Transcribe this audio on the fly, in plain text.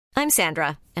I'm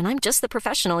Sandra, and I'm just the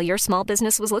professional your small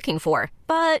business was looking for.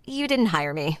 But you didn't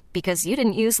hire me because you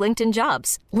didn't use LinkedIn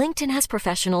Jobs. LinkedIn has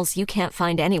professionals you can't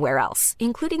find anywhere else,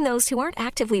 including those who aren't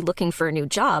actively looking for a new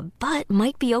job, but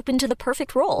might be open to the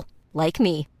perfect role, like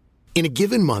me. In a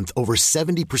given month, over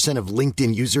 70% of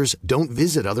LinkedIn users don't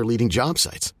visit other leading job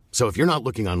sites. So if you're not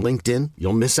looking on LinkedIn,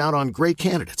 you'll miss out on great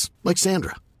candidates like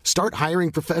Sandra. Start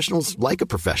hiring professionals like a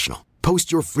professional.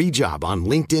 Post your free job on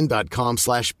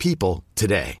linkedin.com/people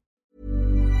today.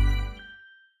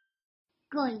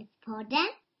 Golfpodden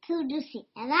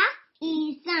producerar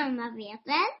i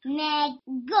samarbete med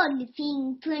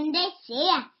golfing.se.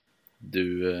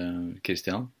 Du,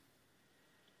 Christian?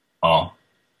 Ja.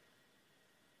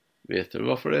 Vet du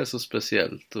varför det är så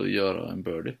speciellt att göra en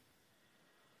birdie?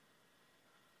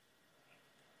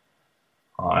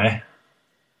 Nej.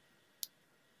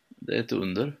 Det är ett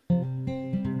under.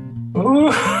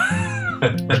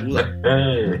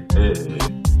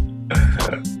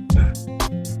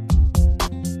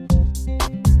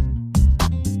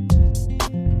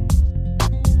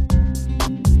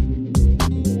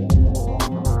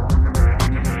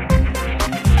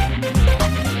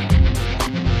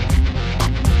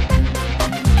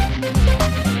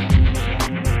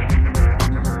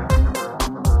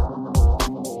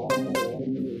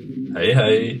 Hej,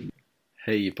 hej.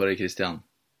 Hej på dig, Christian.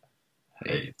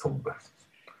 Hej, Tobbe.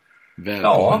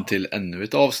 Välkommen till ännu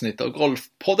ett avsnitt av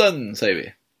Golfpodden, säger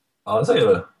vi. Ja, det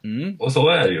säger du. Och så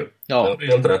är det ju. Ja. Det har du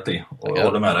helt rätt i. Och jag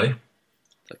håller med dig.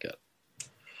 Tackar.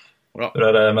 Bra. Hur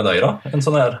är det med dig då? En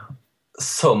sån här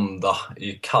söndag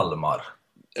i Kalmar.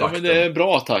 Ja, men det är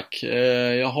bra, tack.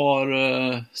 Jag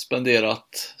har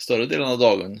spenderat större delen av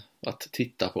dagen att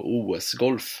titta på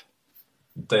OS-golf.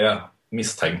 Det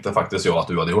misstänkte faktiskt jag att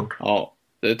du hade gjort. Ja,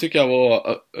 det tycker jag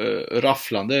var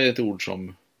rafflande, är ett ord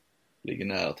som ligger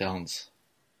nära till hands.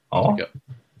 Ja,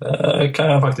 det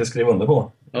kan jag faktiskt skriva under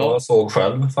på. Ja. Jag såg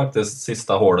själv faktiskt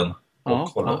sista hålen. Och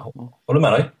håller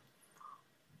med dig.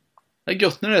 Det är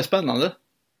gött när det är spännande.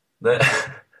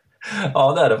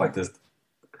 Ja, det är det faktiskt.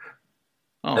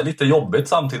 Ja. Det är lite jobbigt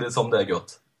samtidigt som det är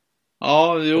gött.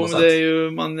 Ja, jo, men det är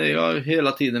ju, man är ju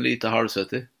hela tiden lite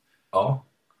halvsvettig. Ja.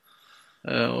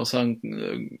 Och sen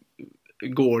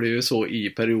går det ju så i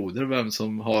perioder vem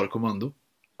som har kommando.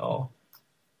 Ja.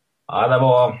 Ja,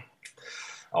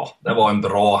 det var en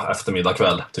bra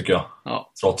eftermiddagkväll tycker jag. Ja.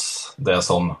 Trots det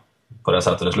som på det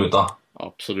sättet det slutade.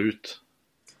 Absolut.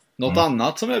 Något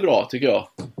annat som är bra tycker jag.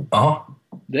 Ja.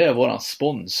 Det är våran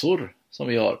sponsor som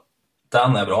vi har.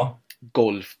 Den är bra.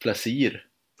 Golf Plaisir.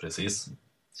 Precis.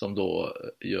 Som då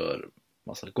gör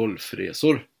massa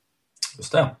golfresor.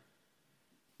 Just det.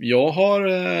 Jag har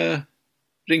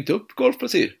ringt upp Golf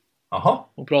Plaisir. Aha.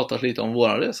 Och pratat lite om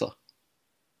våran resa.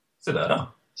 Så där då.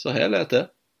 Så här lät det.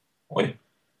 Oj.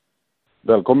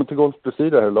 Välkommen till Golf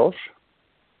Plaisir, det här är Lars.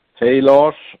 Hej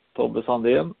Lars, Tobbe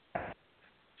Sandén.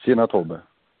 Tjena Tobbe.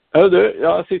 Hör du,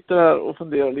 jag sitter här och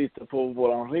funderar lite på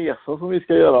våran resa som vi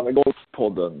ska göra med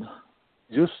Golfpodden.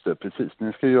 Just det, precis.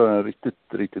 Ni ska göra en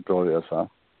riktigt bra resa.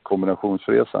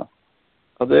 Kombinationsresa.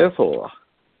 Ja, det är så va?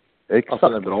 Exakt. Alltså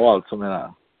det är bra allt som är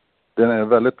här. Den är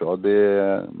väldigt bra.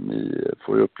 Ni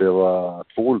får ju uppleva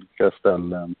 2 olika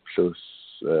ställen plus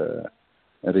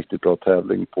en riktigt bra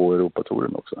tävling på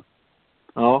Europatouren också.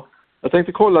 Ja, jag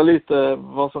tänkte kolla lite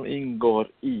vad som ingår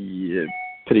i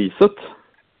priset.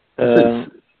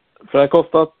 För det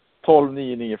kostar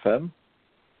 12,995.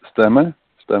 Stämmer.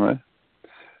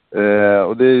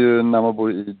 Och det är ju när man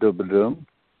bor i dubbelrum.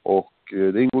 Och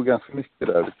det ingår ganska mycket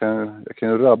där. Jag kan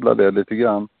ju rabbla det lite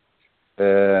grann.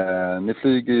 Ni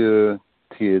flyger ju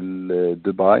till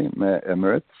Dubai med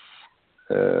Emirates.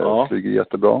 Flyger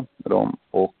jättebra med dem.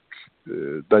 Och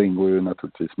där ingår ju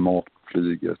naturligtvis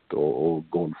matflyget och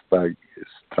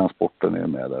golfbag-transporten är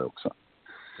med där också.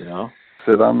 Ja.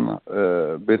 Sedan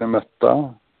blir det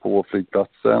mötta på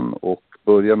flygplatsen och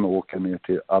börjar med att åka ner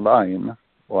till Al Ain.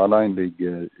 Och Al Ain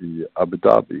ligger i Abu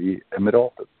Dhabi, i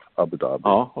Emiratet Abu Dhabi.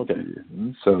 Ja, okej.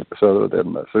 I södra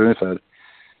delen där. Så ungefär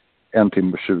 1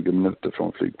 timme och 20 minuter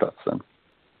från flygplatsen.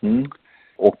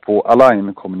 Och på Al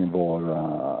Ain kommer ni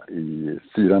vara i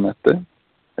 4 nätter.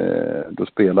 Då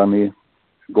spelar ni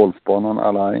golfbanan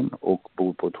Al Ain och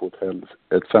bor på ett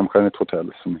 5-stjärnigt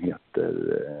hotell som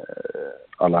heter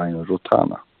Al Ain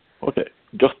Rotana. Okej,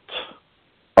 gött.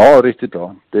 Ja, riktigt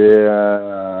bra.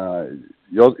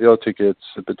 Jag tycker det är ett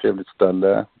supertrevligt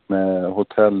ställe. Med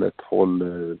hotellet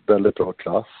håller väldigt bra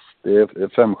klass. Det är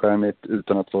 5-stjärnigt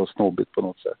utan att vara snobbigt på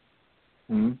något sätt.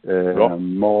 Bra.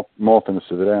 Maten är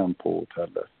suverän på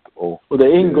hotellet. Och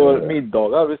det ingår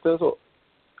middagar, visst är det så?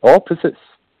 Ja, precis.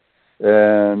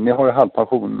 Ni har ju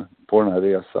halvpension på den här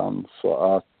resan. Så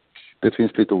att det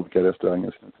finns lite olika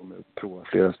restauranger som kommer att prova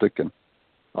flera stycken.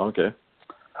 Ja, okej.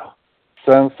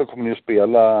 Sen så kommer ni att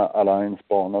spela Aligns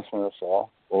bana som jag sa.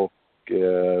 Och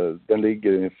den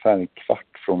ligger ungefär en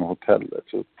kvart från hotellet.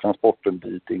 Så transporten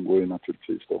dit ingår ju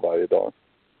naturligtvis då varje dag.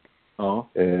 Ja.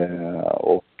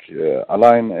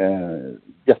 Align är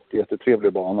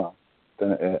jättetrevlig bana.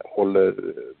 Den håller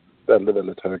väldigt,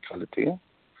 väldigt hög kvalitet.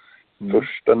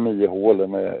 Första 9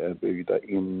 hålen är byggda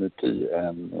inuti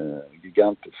en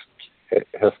gigantisk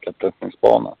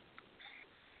hästkapplöpningsbana.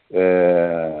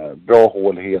 Bra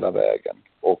hål hela vägen.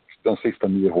 Och de sista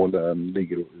 9 hålen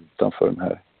ligger utanför den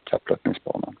här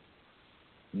kapplöpningsbanan.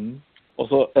 Och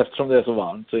så eftersom det är så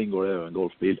varmt så ingår det även en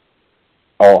golfbil.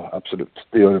 Ja, absolut.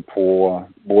 Det gör det på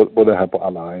både här på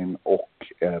Align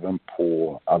och även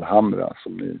på Alhambra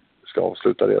som ni ska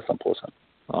avsluta resan på sen.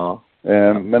 Ja.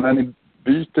 Men när ni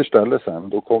byter ställe sen,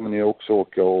 då kommer ni också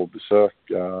åka och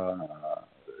besöka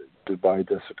Dubai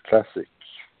Desert Classic.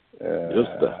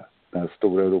 Just det. Den här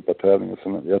stora Europatävlingen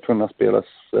som jag tror den har spelats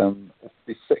sedan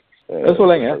 86. Är det så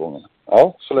länge?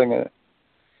 Ja, så länge.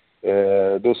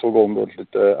 Då såg området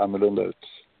lite annorlunda ut.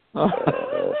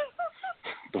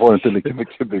 Då var det inte lika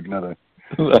mycket byggnader.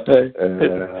 Nej.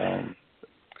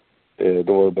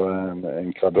 Då var det bara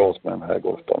en kvadrat med den här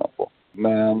golfbanan på.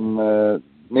 Men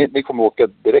ni kommer åka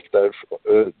direkt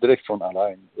från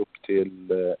Align upp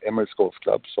till Emirates Golf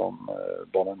Club som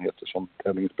banan heter, som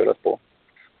tävlingen spelas på.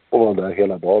 Och vara där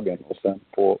hela dagen. Och sen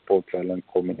på kvällen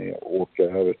kommer ni åka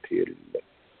över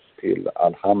till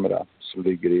Alhambra som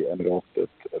ligger i emiratet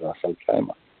Ras Al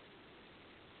Khaimah.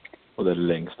 Och det är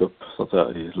längst upp så att säga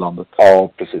i landet. Ja,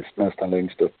 precis. Nästan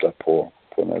längst upp där på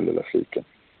den här lilla fliken.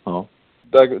 Ja.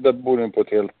 Där bor ni på ett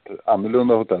helt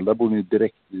annorlunda hotell. Där bor ni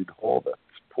direkt vid havet.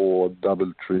 På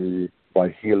Doubletree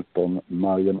by Hilton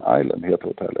Marion Island heter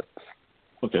hotellet.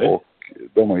 Okej. Och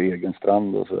de har egen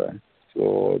strand och sådär.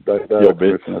 Så där kommer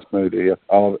det finnas möjlighet.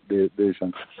 Ja, det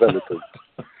känns väldigt tungt.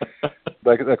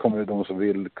 Där kommer de som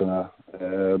vill kunna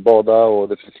bada och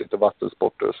det finns lite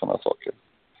vattensporter och sådana saker.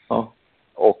 Ja.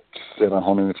 Och sedan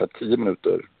har ni ungefär 10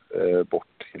 minuter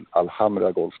bort till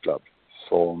Alhambra Golf Club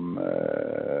som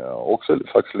också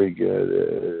faktiskt ligger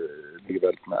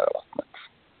väldigt nära vattnet.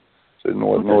 Så det är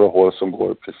några hål som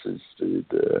går precis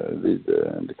vid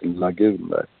en liten lagun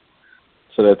där.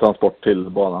 Så det är transport till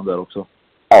banan där också?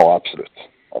 Ja,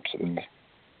 absolut.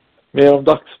 Mer om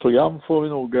dagsprogram får vi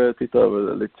nog titta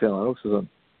över lite senare också sen.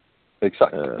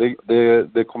 Exakt.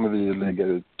 Det kommer vi lägga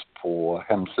ut på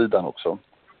hemsidan också.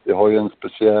 Vi har ju en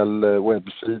speciell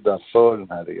webbsida för den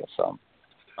här resan.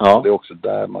 Ja. Det är också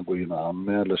där man går in och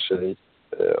anmäler sig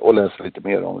och läser lite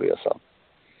mer om resan.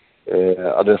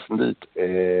 Adressen dit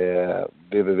är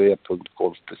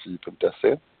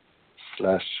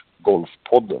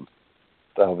www.golfprecis.se/golfpodden.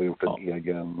 Där har vi gjort en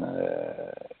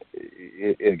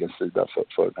egen sida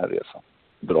för den här resan.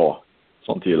 Bra.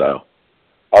 Sånt gillar jag.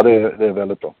 Ja, det är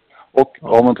väldigt bra. Och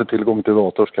har man inte tillgång till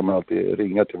dator så kan man alltid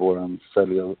ringa till vår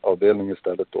säljavdelning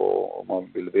istället då, om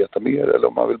man vill veta mer eller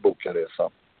om man vill boka resan.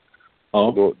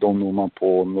 Ja. Då når man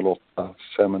på 08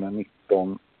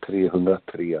 519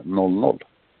 303 00.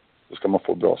 Då ska man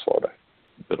få bra svar där.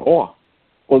 Bra.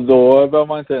 Och då behöver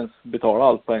man inte ens betala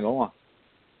allt på en gång, va?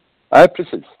 Nej,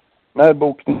 precis. När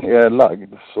bokning är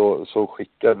lagd så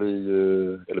skickar vi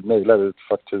eller mejlar ut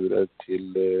fakturor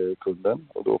till kunden.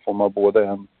 Och då får man både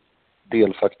en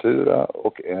delfaktura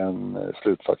och en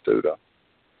slutfaktura.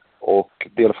 Och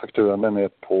delfakturan den är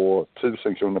på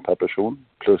 1000 kronor per person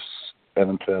plus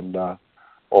eventuella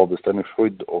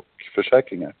avbeställningsskydd och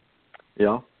försäkringar.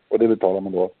 Ja. Och det betalar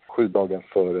man då 7 dagar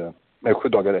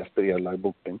efter erlagd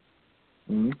bokning.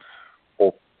 Mm.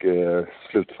 Och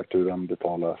slutfakturan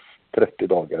betalas 30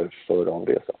 dagar före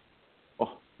avresa.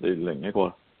 Det är länge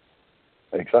kvar.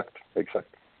 Exakt.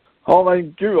 Ja,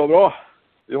 men gud vad bra.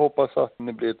 Vi hoppas att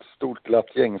ni blir ett stort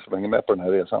glatt gäng som hänger med på den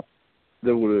här resan.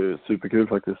 Det vore superkul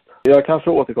faktiskt. Jag kanske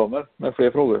återkommer med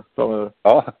fler frågor framöver.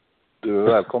 Ja, du är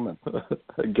välkommen.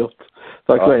 Gott.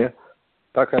 Tack så länge.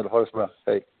 Tack själv. Ha det så bra.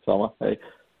 Hej. Samma. Hej.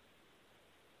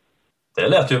 Det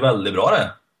lät ju väldigt bra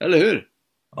det. Eller hur?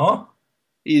 Ja.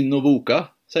 In och boka,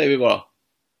 säger vi bara.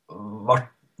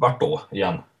 Vart då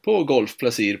igen? På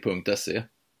golfplacir.se.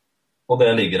 Och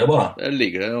där ligger det bara? Där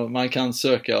ligger det och man kan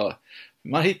söka.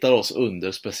 Man hittar oss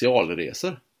under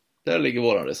specialresor. Där ligger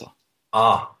våran resa.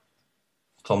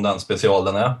 Som den special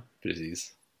den är.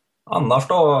 Precis. Annars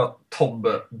då,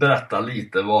 Tobbe, berätta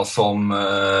lite vad som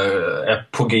är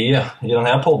på G i den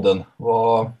här podden.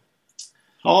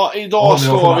 Ja,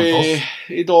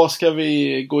 idag ska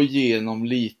vi gå igenom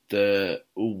lite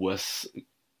OS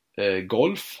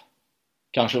golf.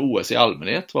 Kanske OS i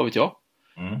allmänhet, vad vet jag.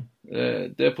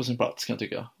 Det är på sin plats kan jag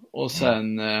tycka. Och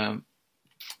sen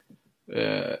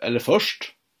Eller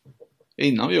först,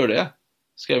 innan vi gör det,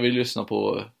 ska vi lyssna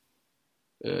på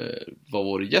vad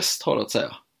vår gäst har att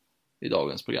säga i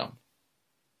dagens program.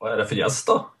 Vad är det för gäst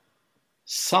då?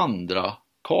 Sandra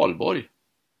Karlborg.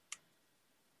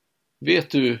 Vet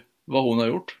du vad hon har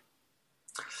gjort?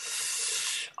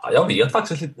 Ja, jag vet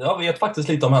faktiskt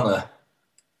lite om henne.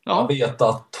 Ja. Jag vet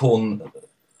att hon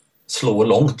slår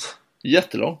långt.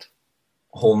 Jättelångt.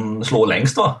 Hon slår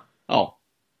längst, va? Ja.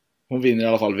 Hon vinner i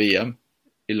alla fall VM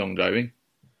i longdriving.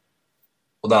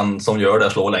 Och den som gör det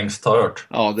slår längst, har jag hört.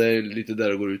 Ja, det är lite där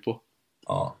det går ut på.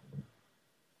 Ja.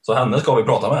 Så henne ska vi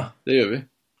prata med. Det gör vi.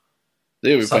 Det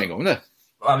gör vi Så, på en gång det.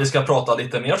 Men vi ska prata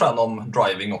lite mer sen om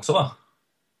driving också, va?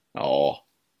 Ja,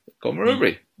 det kommer det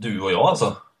bli. Du och jag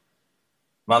alltså.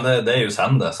 Men det är ju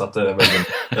sen det, så att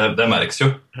det märks ju.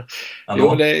 Ändå.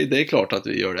 Jo, det är klart att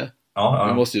vi gör det. Ja.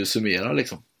 Vi måste ju summera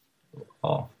liksom.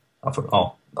 Ja,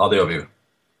 det gör vi ju.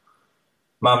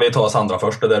 Men vi tar Sandra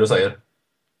först, det är det du säger.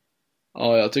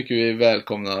 Ja, jag tycker vi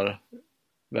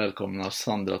välkomnar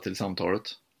Sandra till samtalet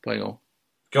på en gång.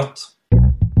 Gött.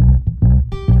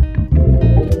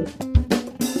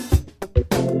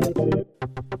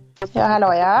 Ja,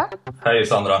 hallå ja. Hej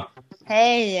Sandra.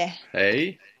 Hej.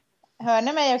 Hej. Hör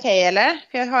ni mig okej eller?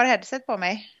 För jag har headset på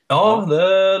mig. Ja,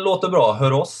 det låter bra.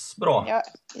 Hör oss bra. Ja,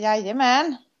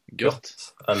 jajamän. Gött.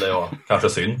 Eller ja, kanske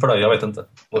synd för dig, jag vet inte.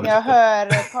 Jag hör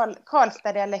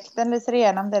Karlstad-dialekten lyser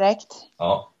igenom direkt.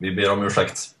 Ja, vi ber om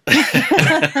ursäkt.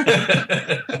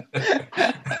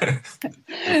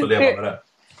 Vi får leva med det.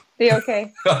 Det är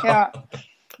okej. Ja.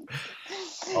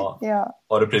 Ja.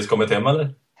 Har du precis kommit hem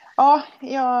eller? Ja,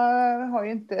 jag har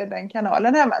ju inte den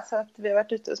kanalen hemma så att vi har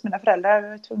varit ute hos mina föräldrar. Vi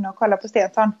var tvungna att kolla på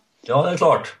Stensson. Ja, det är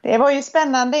klart. Det var ju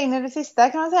spännande in i det sista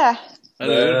kan man säga.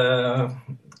 Det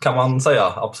kan man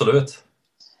säga, absolut.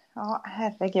 Ja,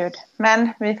 herregud. Men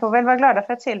vi får väl vara glada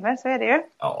för ett silver, så är det ju.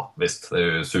 Ja, visst. Det är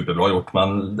ju superbra gjort,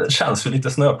 men det känns ju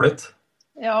lite snöpligt.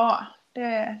 Ja,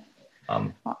 ja,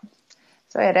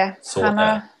 så är det.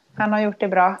 Han har gjort det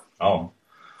bra. Ja.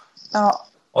 Ja.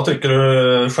 Vad tycker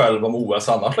du själv om OS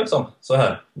annars liksom? Så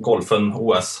här, golfen,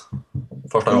 OS,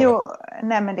 första gången. Jo,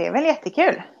 nej men det är väl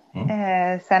jättekul.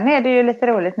 Sen är det ju lite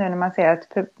roligt nu när man ser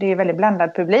att det är väldigt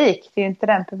blandad publik. Det är ju inte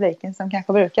den publiken som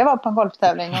kanske brukar vara på en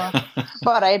golftävling. Och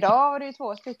bara idag var det ju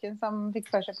 2 stycken som fick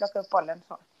för sig plocka upp bollen.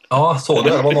 Så. Ja, så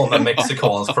det var någon med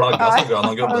mexikansk flagga, såg jag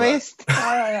någon gubbe där. Visst.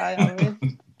 Ja, visst.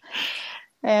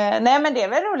 Nej men det är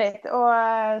väl roligt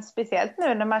och speciellt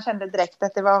nu när man kände direkt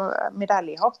att det var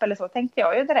medaljhopp eller så tänkte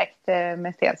jag ju direkt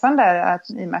med Stensson där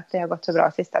i och med att det har gått så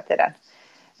bra sista tiden.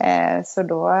 Så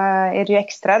då är det ju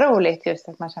extra roligt just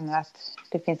att man känner att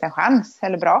det finns en chans,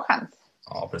 eller bra chans.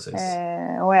 Ja, precis.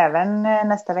 Och även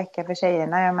nästa vecka för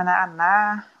tjejerna. Jag menar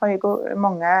Anna har ju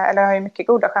har ju mycket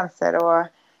goda chanser och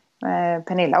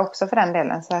Pernilla också för den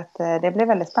delen. Så att det blir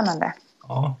väldigt spännande.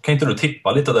 Ja, kan inte du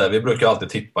tippa lite där? Vi brukar alltid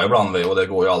tippa ibland och det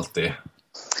går ju alltid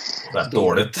rätt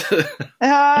dåligt.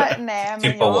 Ja, nej, men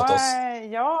tippa åt oss.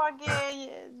 Jag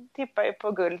tippar ju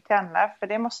på guld till Anna. För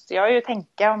det måste jag ju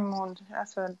tänka om hon...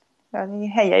 Alltså, jag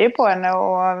hejar ju på henne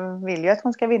och vill ju att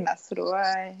hon ska vinna. Så då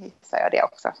gissar jag det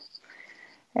också.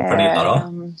 Och Pernilla då?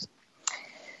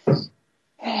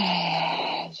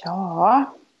 Ja...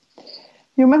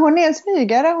 Jo, men hon är en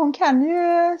smygare. Hon kan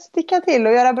ju sticka till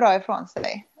och göra bra ifrån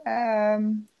sig.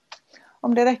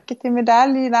 Om det räcker till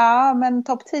medalj, men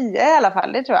topp 10 i alla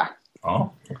fall, det tror jag. Ja,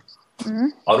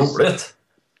 ja roligt.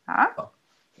 Ja.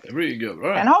 Det blir ju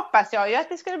gubbra. Sen hoppas jag ju att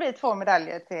det skulle bli 2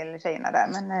 medaljer till tjejerna där,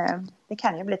 men det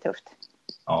kan ju bli tufft.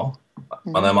 Ja,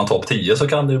 men är man topp 10 så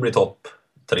kan det ju bli topp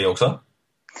 3 också.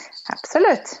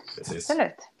 Absolut. Precis.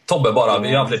 Absolut. Tobbe bara,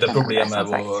 vi har haft lite problem med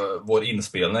vår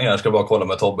inspelning. Jag ska bara kolla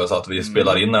med Tobbe så att vi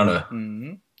spelar in här nu.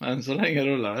 Än så länge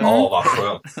rullar det. Ja, vad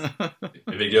skönt.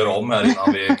 Vi fick göra om här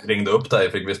innan vi ringde upp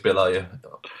dig. Fick vi spela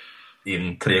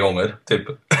in 3 gånger, typ.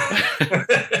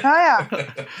 Ja.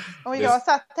 Och jag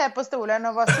satt här på stolen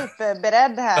och var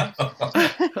superberedd här.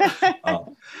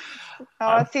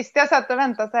 Ja, sist jag satt och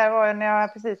väntade så här var när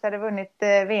jag precis hade vunnit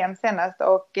VM senast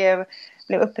och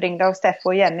blev uppringd av Steffo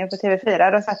och Jenny på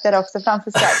TV4. Då satt jag också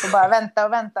framför Skype och bara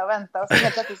vänta och så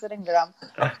helt plötsligt så ringde de.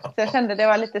 Så jag kände det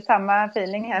var lite samma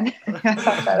feeling här. Jag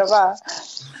satt där och bara...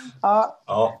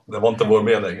 Ja, det var inte vår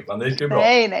mening, men det gick ju bra.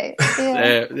 Nej.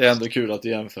 Det är ändå kul att du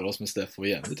jämför oss med Steffo och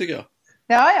Jenny, tycker jag.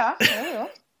 Ja.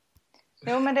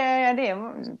 Jo, men det är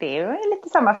ju lite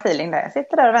samma feeling där. Jag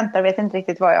sitter där och väntar och vet inte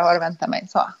riktigt vad jag har att vänta mig.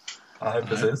 Så. Nej,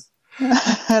 precis.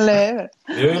 Eller hur?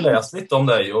 Vi har ju läst lite om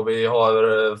dig och vi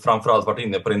har framförallt varit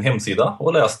inne på din hemsida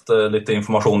och läst lite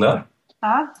information där.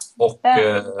 Ja, och,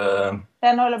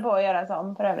 den håller på att göras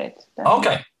om för övrigt.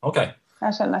 Okej.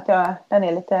 Jag känner att den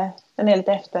är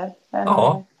lite efter.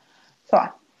 Så.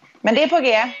 Men det är på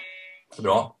G.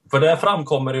 Bra. För det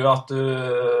framkommer ju att du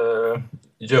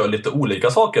gör lite olika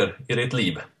saker i ditt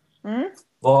liv.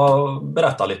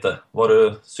 Berätta lite vad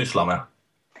du sysslar med.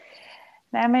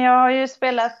 Nej, men jag har ju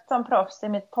spelat som proffs i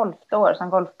mitt 12:e år som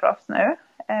golfproffs nu.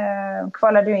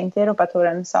 Kvalade ju in till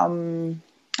Europatouren som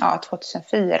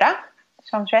 2004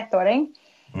 som 21-åring.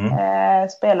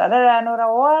 Spelade där några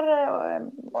år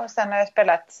och sen har jag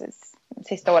spelat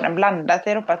sista åren blandat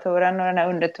i Europatouren och den här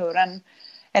undertouren,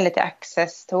 eller till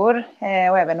Access Tour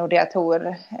och även Nordea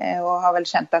Tour, och har väl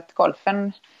känt att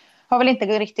golfen har väl inte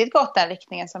riktigt gått den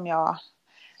riktningen som jag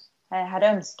hade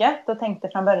önskat och tänkte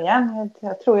från början.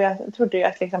 Jag trodde ju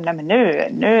att liksom, nej, men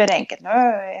nu är det enkelt. Nu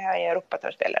är jag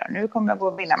Europatourspelare och nu kommer jag gå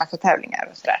och vinna massa tävlingar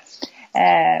och sådär.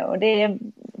 Och det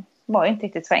var ju inte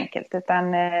riktigt så enkelt,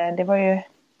 utan det var ju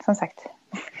som sagt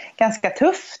ganska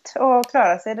tufft att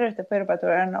klara sig där ute på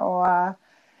Europatouren, och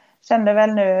kände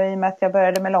väl nu i och med att jag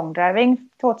började med longdriving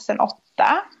 2008.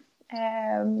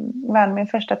 Vann min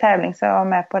första tävling så jag var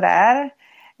med på där.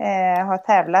 Har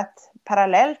tävlat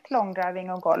parallellt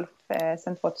longdriving och golf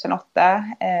sedan 2008.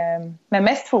 Med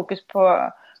mest fokus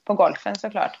på golfen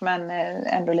såklart, men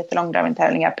ändå lite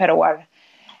longdriving-tävlingar per år.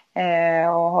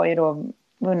 Och har ju då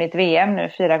vunnit VM nu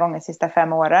 4 gånger de sista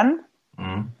 5 åren.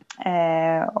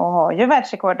 Och har ju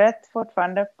världsrekordet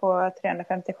fortfarande på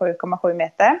 357,7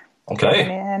 meter.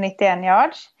 Okej. 91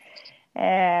 yards.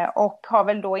 Och har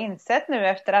väl då insett nu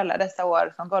efter alla dessa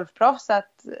år som golfproffs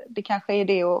att det kanske är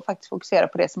det att faktiskt fokusera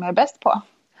på det som jag är bäst på.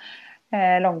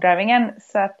 Longdrivingen.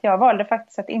 Så att jag valde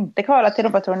faktiskt att inte kvala till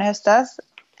Europatouren i höstas.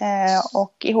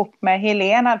 Och ihop med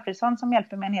Helene Alfredsson som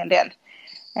hjälper mig en hel del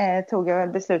tog jag väl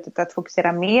beslutet att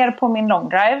fokusera mer på min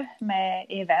longdrive med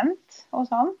event och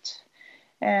sånt.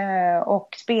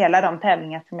 Och spela de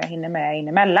tävlingar som jag hinner med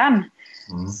inemellan.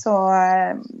 Så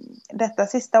detta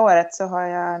sista året så har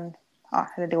jag,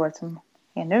 eller det året som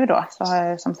är nu då, så har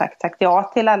jag som sagt ja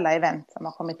till alla event som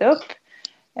har kommit upp.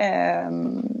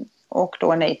 Och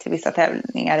då nej till vissa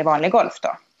tävlingar i vanlig golf då.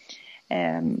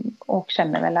 Och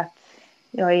känner väl att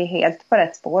jag är helt på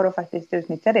rätt spår och faktiskt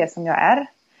utnyttjar det som jag är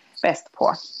bäst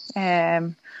på.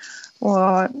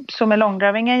 Och så med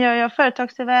longdrivingen gör jag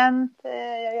företagsevent.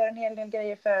 Jag gör en hel del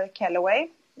grejer för Callaway.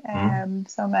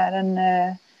 Som är en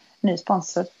ny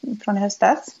sponsor från i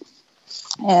höstas.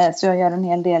 Så jag gör en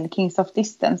hel del Kings of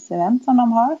Distance-event som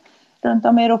de har runt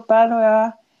om i Europa. Då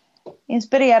jag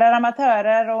inspirerar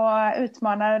amatörer och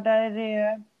utmanar. Där är det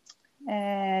ju,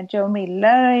 Joe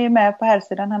Miller är ju med på här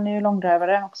sidan. Han är ju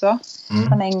långdrivare också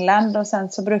från England. Och sen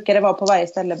så brukar det vara på varje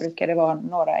ställe brukar det vara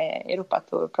några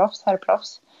Europatourproffs,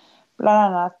 herrproffs.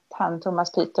 Bland annat han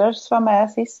Thomas Pieters var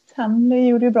med sist. Han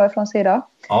gjorde ju bra ifrån sig idag.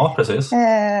 Ja, precis.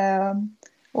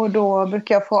 Och då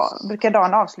brukar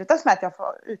dagen avslutas med att jag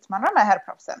får utmana de här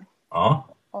herrproffsen. Ja.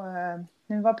 Och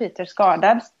nu var Peter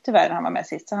skadad tyvärr när han var med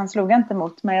sist. Så han slog inte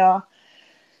emot. Men jag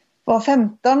var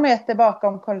 15 meter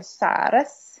bakom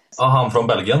Colsares. Ja, han från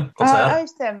Belgien. Ja,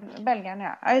 just det. Belgien,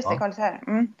 ja. Ja, just det. Colsares.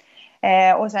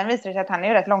 Och sen visade det sig att han är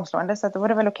ju rätt långslående. Så då var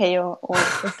det väl okej att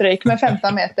stryka med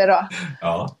 15 meter då.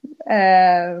 Ja.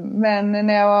 Men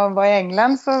när jag var i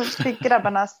England så fick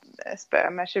grabbarna spö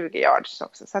med 20 yards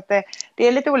också. Så att det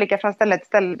är lite olika från ställe till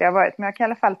ställe där jag varit. Men jag kan i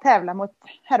alla fall tävla mot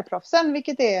herrproffsen,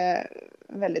 vilket är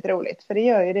väldigt roligt. För det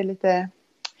gör ju det lite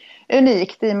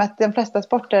unikt i och med att de flesta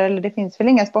sporter, eller det finns väl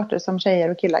inga sporter som tjejer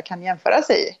och killar kan jämföras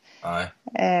i.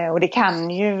 Nej. Och det kan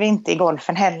ju inte i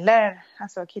golfen heller.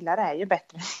 Alltså killar är ju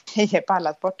bättre än tjejer på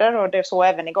alla sporter och det är så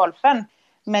även i golfen.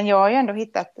 Men jag har ju ändå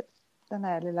hittat den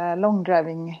här lilla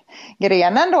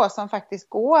longdriving-grenen då som faktiskt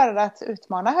går att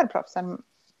utmana herrproffsen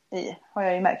i, har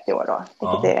jag ju märkt i år då.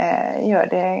 Vilket det gör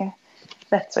det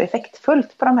rätt så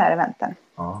effektfullt på de här eventen.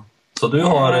 Ja. Så du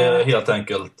har helt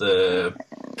enkelt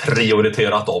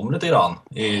prioriterat om lite grann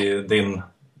i din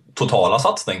totala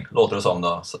satsning, låter det som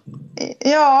då?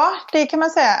 Ja, det kan man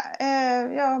säga.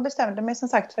 Jag bestämde mig som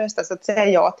sagt för höstas att säga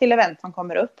ja till event som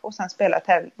kommer upp och sen spela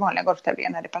vanliga golftävlingar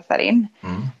när det passar in.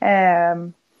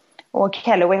 Och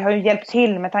Callaway har ju hjälpt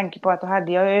till med tanke på att då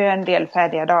hade jag ju en del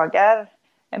färdiga dagar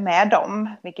med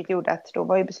dem. Vilket gjorde att då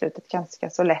var ju beslutet ganska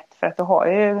så lätt. För att då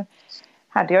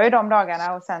hade jag ju de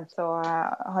dagarna och sen så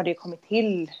har det ju kommit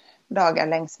till dagar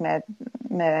längs med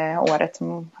året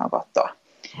som har gått då.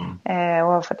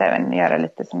 Och har fått även göra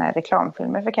lite såna här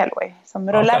reklamfilmer för Callaway.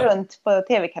 Som rullar runt på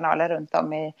tv-kanaler runt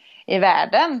om i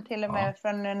världen. Till och med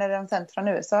från, när de sänt från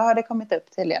USA har det kommit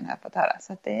upp tydligen, har jag fått höra.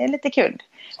 Så att det är lite kul.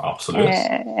 Absolut.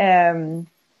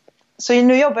 Så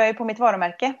nu jobbar jag på mitt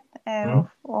varumärke.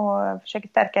 Och försöker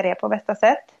stärka det på bästa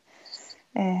sätt.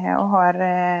 Och har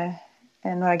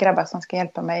några grabbar som ska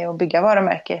hjälpa mig att bygga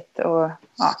varumärket. Och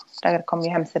där kommer ju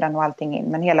hemsidan och allting in.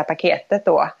 Men hela paketet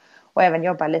då. och även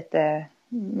jobba lite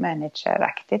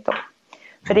manageraktigt då.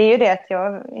 För det är ju det att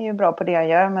jag är ju bra på det jag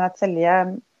gör, men att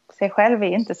sälja sig själv är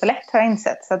inte så lätt har jag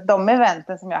insett. Så att de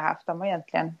eventen som jag har haft, de har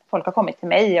egentligen, folk har kommit till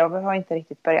mig. Jag har inte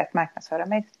riktigt börjat marknadsföra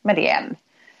mig med det än.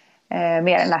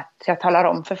 Mer än att jag talar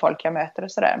om för folk jag möter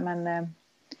och sådär. Men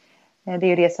det är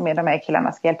ju det som är de här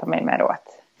killarna ska hjälpa mig med då. Att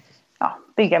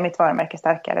bygga mitt varumärke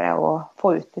starkare och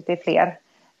få ut det till fler.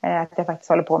 Att jag faktiskt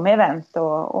håller på med event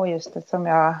och just det som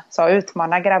jag sa,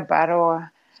 utmana grabbar och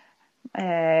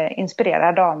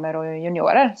inspirera damer och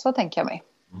juniorer. Så tänker jag mig.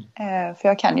 För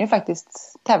jag kan ju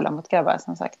faktiskt tävla mot grabbar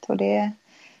som sagt. Och det är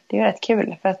ju rätt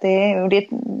kul. För att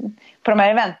på de här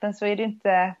eventen så är det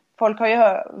inte... Folk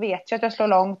vet ju att jag slår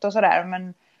långt och sådär.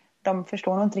 Men de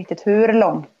förstår nog inte riktigt hur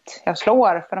långt jag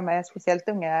slår. För de är speciellt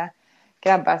unga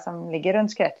grabbar som ligger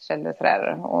runt scratch eller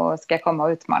sådär. Och ska komma och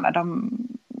utmana. De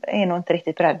är nog inte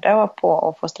riktigt beredda på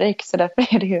att få stryk. Så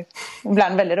därför är det ju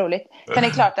ibland väldigt roligt. Sen är det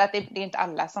klart att det är inte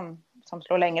alla som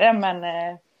slår längre. Men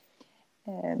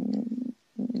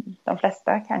de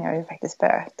flesta kan jag ju faktiskt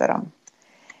böta dem.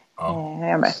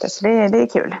 Jag möter. Så det är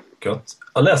kul. Gött.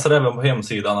 Jag läser även på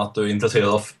hemsidan att du är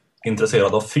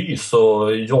intresserad av fys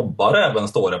och jobbar även,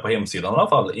 står det på hemsidan i alla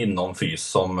fall, inom fys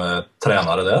som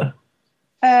tränare där.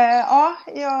 Ja,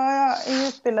 jag är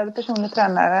utbildad personlig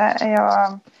tränare.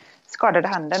 Jag skadade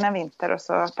handen en vinter och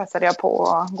så passade jag på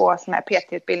att gå sån här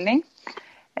PT-utbildning.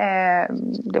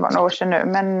 Det var några år sedan nu,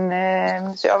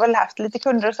 men så jag har väl haft lite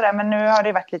kunder och sådär, men nu har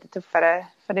det varit lite tuffare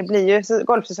för det blir ju,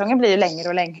 golfsäsongen blir ju längre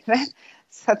och längre,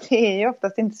 så att det är ju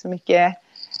oftast inte så mycket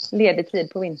ledig tid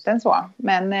på vintern så,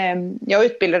 men jag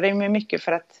utbildade mig mycket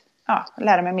för att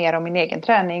lära mig mer om min egen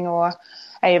träning och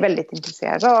är ju väldigt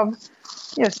intresserad av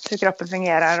just hur kroppen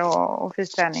fungerar och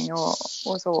fysträning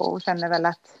och så, och känner väl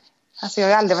att alltså jag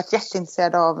har aldrig varit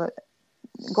jätteintresserad av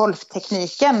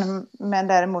golftekniken, men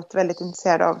däremot väldigt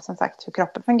intresserad av som sagt hur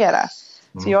kroppen fungerar.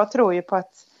 Så jag tror ju på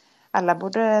att alla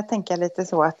borde tänka lite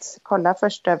så att kolla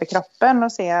först över kroppen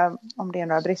och se om det är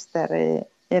några brister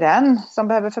i den som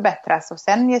behöver förbättras och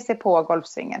sen ge sig på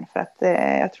golfsvingen, för att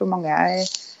jag tror många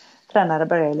tränare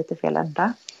börjar lite fel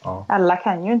ända. Ja. Alla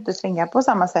kan ju inte svinga på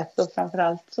samma sätt och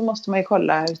framförallt så måste man ju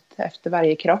kolla ut efter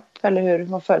varje kropp eller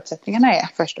vad förutsättningarna är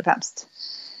först och främst.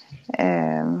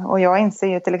 Och jag inser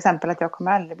ju till exempel att jag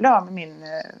kommer aldrig bli av med min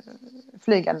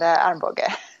flygande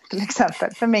armbåge till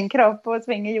exempel. För min kropp och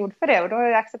sving är gjord för det och då har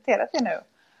jag accepterat det nu.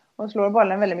 Och slår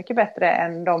bollen väldigt mycket bättre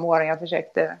än de åren jag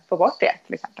försökte få bort det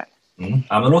till exempel. Ja,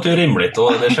 men det låter ju rimligt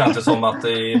och det känns ju som att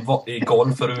i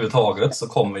golf överhuvudtaget så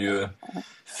kommer ju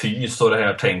fys och det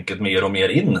här tänket mer och mer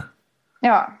in.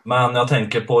 Ja. Men jag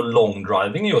tänker på long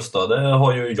driving just då, det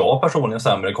har ju jag personligen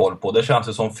sämre koll på. Det känns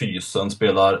ju som fysen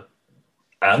spelar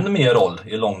än mer roll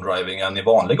i long driving än i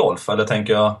vanlig golf, eller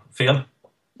tänker jag fel?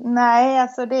 Nej,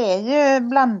 alltså det är ju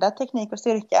blandat teknik och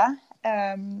styrka.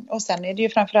 Och sen är det ju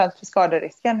framförallt för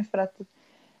skaderisken, för att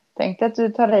tänk att du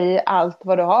tar i allt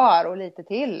vad du har och lite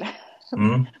till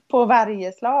på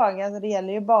varje slag. Alltså det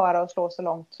gäller ju bara att slå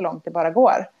så långt det bara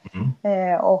går.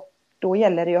 Och då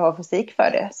gäller det ju att ha fysik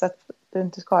för det så att du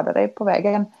inte skadar dig på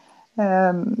vägen.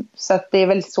 Så att det är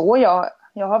väl så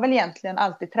jag har väl egentligen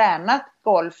alltid tränat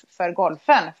golf för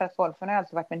golfen. För att golfen har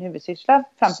alltid varit min huvudsyssla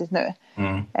fram tills nu.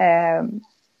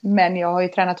 Men jag har ju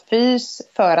tränat fys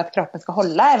för att kroppen ska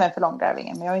hålla även för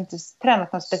långdrivingen. Men jag har inte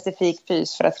tränat någon specifik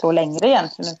fys för att slå längre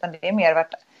egentligen. Utan det är mer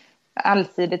varit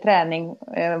allsidig träning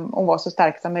och vara så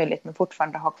stark som möjligt. Men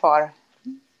fortfarande ha kvar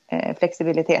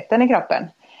flexibiliteten i kroppen.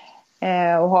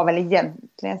 Och har väl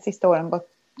egentligen sista åren gått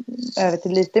över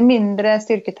till lite mindre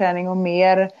styrketräning och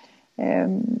mer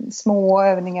små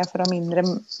övningar för de mindre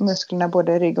musklerna,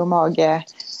 både rygg och mage,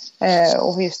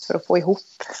 och just för att få ihop,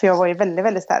 för jag var ju väldigt,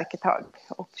 väldigt stark ett tag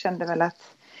och kände väl att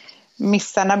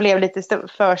missarna blev lite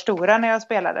för stora när jag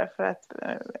spelade, för att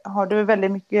har du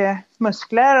väldigt mycket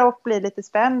muskler och blir lite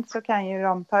spänd så kan ju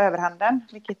de ta överhanden,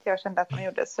 vilket jag kände att de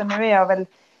gjorde. Så nu är jag väl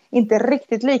inte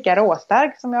riktigt lika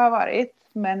råstark som jag har varit,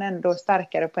 men ändå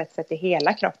starkare på ett sätt i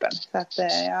hela kroppen, så att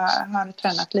jag har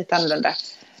tränat lite annorlunda.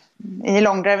 I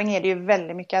långdriving är det ju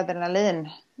väldigt mycket adrenalin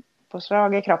på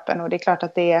slag i kroppen, och det är klart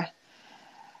att det är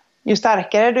ju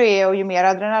starkare du är och ju mer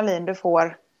adrenalin du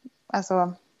får,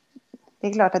 alltså det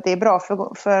är klart att det är bra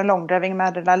för långdriving med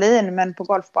adrenalin, men på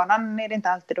golfbanan är det inte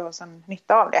alltid då som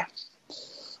nytta av det.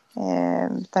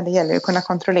 Utan det gäller ju att kunna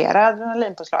kontrollera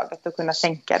adrenalinpåslaget och kunna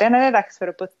sänka det när det är dags för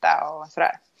att putta och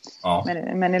sådär. Ja.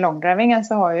 Men i långdrivingen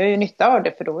så har jag ju nytta av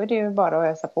det, för då är det ju bara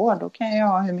att ösa på. Då kan jag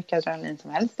ha hur mycket adrenalin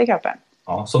som helst i kroppen.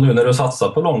 Ja, så nu när du satsar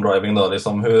på långdriving då,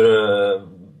 liksom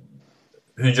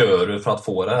hur gör du för att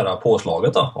få det här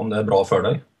påslaget då, om det är bra för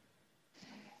dig?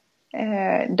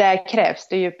 Där krävs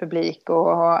det ju publik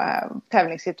och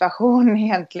tävlingssituation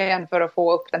egentligen för att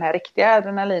få upp den här riktiga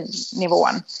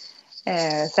adrenalinnivån.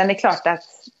 Sen är det klart att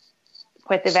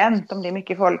på ett event, om det är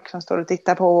mycket folk som står och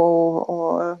tittar på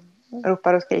och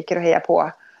ropar och skriker och hejar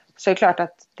på, så är det klart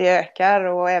att det ökar.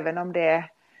 Och även om det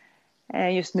är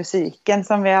just musiken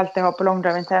som vi alltid har på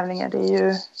långdriving-tävlingar, det är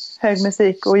ju hög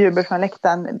musik och jubel från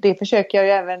läktaren. Det försöker jag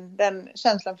ju även, den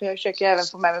känslan för jag försöker jag även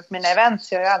få med mig på mina event.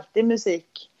 Så jag har ju alltid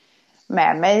musik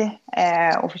med mig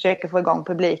och försöker få igång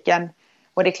publiken.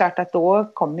 Och det är klart att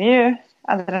då kommer ju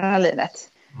adrenalinet.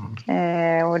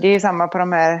 Och det är ju samma på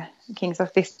de här Kings of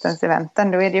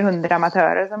Distance-eventen. Då är det ju 100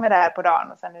 amatörer som är där på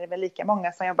dagen. Och sen är det väl lika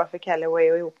många som jobbar för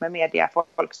Callaway och ihop med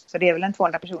mediafolk. Så det är väl en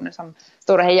 200 personer som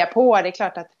står och hejar på. Det är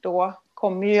klart att då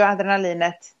kommer ju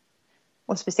adrenalinet.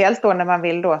 Och speciellt då när man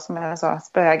vill då, som jag sa,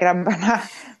 spöa grabbarna.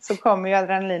 Så kommer ju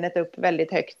adrenalinet upp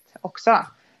väldigt högt också.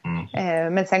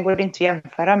 Men sen går det inte att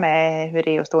jämföra med hur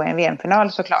det är att stå i en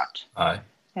VM-final såklart. Nej.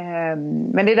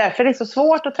 Men det är därför det är så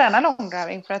svårt att träna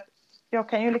långdriving. För att jag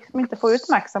kan ju liksom inte få ut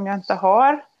max om jag inte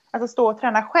har. Alltså stå och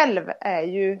träna själv är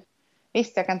ju.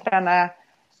 Visst, jag kan träna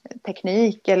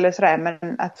teknik eller sådär.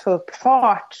 Men att få upp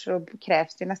fart så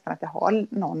krävs det nästan att jag har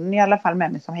någon i alla fall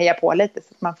med mig som hejar på lite. Så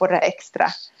att man får det extra.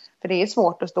 För det är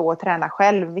svårt att stå och träna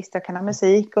själv. Visst, jag kan ha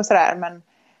musik och sådär. Men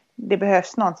det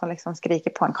behövs någon som liksom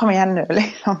skriker på en. Kom igen nu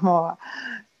liksom. Och,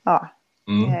 ja.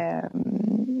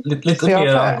 Lite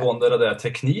mer angående det där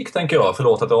teknik tänker jag.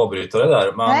 Förlåt att jag avbryter det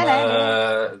där. Men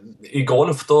nej. I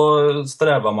golf då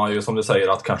strävar man ju som du säger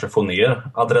att kanske få ner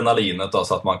adrenalinet då,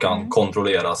 så att man kan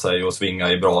kontrollera sig och svinga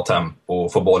i bra tempo,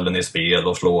 få bollen i spel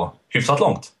och slå hyfsat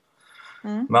långt.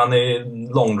 Men i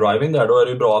longdriving där då är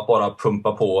det ju bra att bara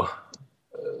pumpa på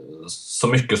så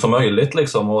mycket som möjligt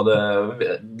liksom. Och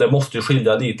det måste ju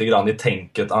skilja lite grann i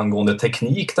tänket angående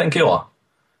teknik tänker jag.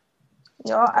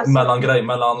 Ja, alltså,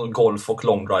 mellan golf och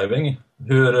longdriving.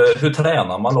 Hur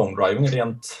tränar man longdriving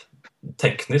rent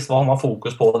tekniskt? Vad har man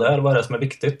fokus på där? Vad är det som är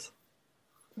viktigt?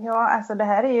 Ja, alltså det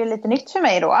här är ju lite nytt för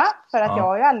mig då. För att jag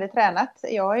har ju aldrig tränat.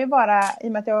 Jag har ju bara, i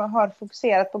och med att jag har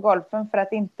fokuserat på golfen för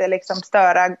att inte liksom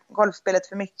störa golfspelet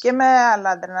för mycket med all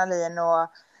adrenalin och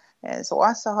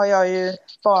så har jag ju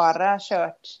bara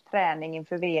kört träning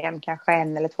inför VM kanske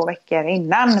 1 eller 2 veckor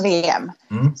innan VM.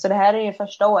 Så det här är ju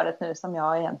första året nu som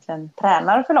jag egentligen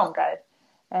tränar för långdrive.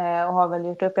 Och har väl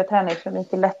gjort upp, jag tränar för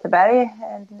Mikael Letterberg.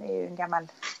 Det är ju en gammal,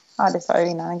 ja det sa jag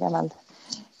innan, en gammal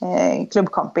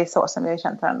klubbkompis så, som vi har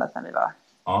känt varandra sedan vi var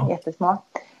jättesmå.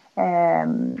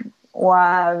 Och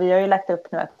vi har ju lagt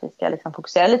upp nu att vi ska liksom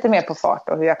fokusera lite mer på fart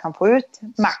och hur jag kan få ut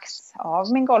max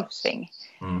av min golfsving.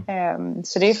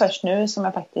 Så det är först nu som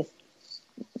jag faktiskt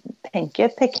tänker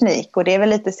teknik. Och det är väl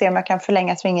lite se om jag kan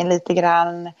förlänga svingen lite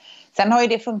grann. Sen har ju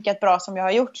det funkat bra som jag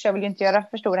har gjort. Så jag vill ju inte göra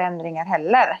för stora ändringar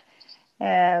heller.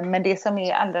 Men det som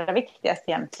är allra viktigast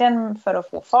egentligen för att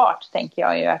få fart tänker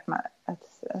jag ju att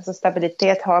alltså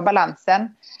stabilitet, ha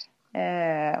balansen.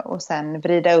 Och sen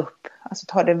vrida upp, alltså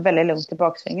ta det väldigt lugnt i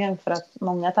baksvingen. För att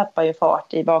många tappar ju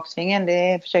fart i baksvingen.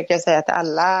 Det försöker jag säga till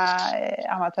alla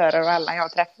amatörer och alla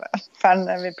jag träffar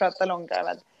när vi pratar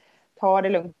långdrive. Ta det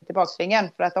lugnt i baksvingen.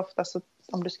 För att ofta så,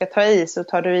 om du ska ta i så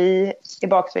tar du i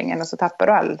baksvingen och så tappar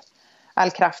du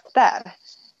all kraft där.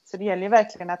 Så det gäller ju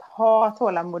verkligen att ha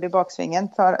tålamod i baksvingen,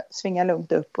 svinga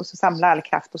lugnt upp och så samla all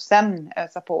kraft och sen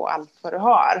ösa på allt vad du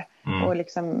har. Och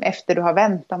liksom efter du har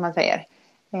vänt, om man säger.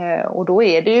 Och då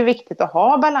är det ju viktigt att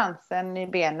ha balansen i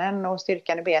benen och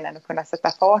styrkan i benen och kunna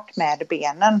sätta fart med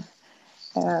benen.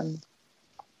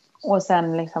 Och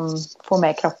sen liksom få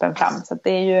med kroppen fram. Så det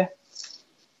är ju,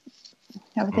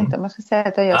 jag vet inte om jag ska säga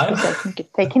att jag gör speciellt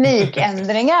mycket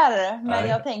teknikändringar. Men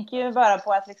jag tänker ju bara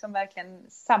på att liksom verkligen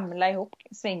samla ihop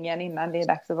svingen innan det är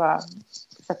dags att bara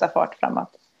sätta fart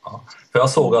framåt. Ja. För jag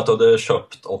såg att du hade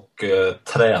köpt och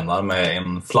tränar med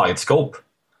en flightscope.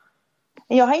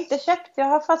 Jag har inte köpt, jag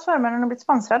har fått förmånen att bli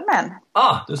sponsrad med en.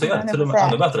 Du ser, till och med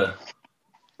ännu bättre.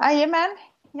 Jajamän,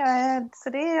 så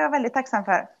det är jag väldigt tacksam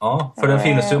för. Ja, för det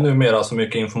finns ju numera så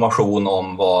mycket information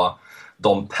om vad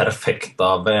de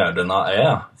perfekta värdena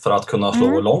är för att kunna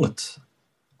slå långt.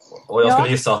 Och jag skulle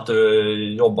gissa att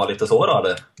du jobbar lite så där,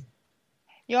 eller?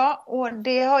 Ja, och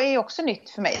det är ju också nytt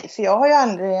för mig. För jag har ju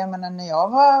aldrig, jag menar, när jag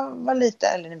var lite,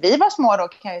 eller när vi var små då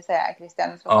kan jag ju säga, Christian,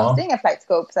 så fanns det inga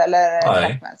flightscopes eller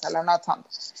trackmans eller något sånt.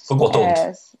 På gott och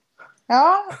ont.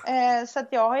 Så att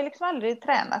jag har ju liksom aldrig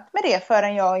tränat med det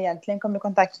förrän jag egentligen kom i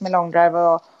kontakt med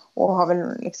longdrive och har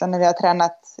väl liksom när vi har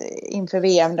tränat inför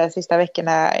VM de sista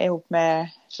veckorna ihop med,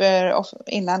 för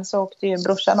innan så åkte ju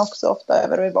brorsan också ofta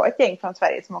över och vi var ett gäng från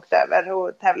Sverige som åkte över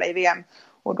och tävlade i VM.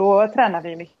 Och då tränade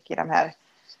vi mycket i de här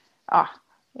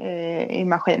i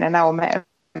maskinerna och med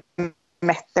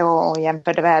mätte och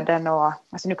jämförde värden. Och,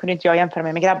 alltså nu kunde inte jag jämföra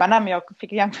mig med grabbarna, men jag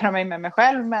fick jämföra mig med mig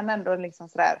själv. Men ändå liksom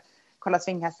sådär, kolla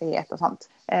svinghastighet och sånt.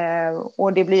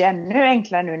 Och det blir ännu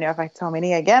enklare nu när jag faktiskt har min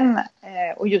egen.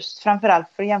 Och just framförallt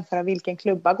för att jämföra vilken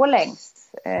klubba går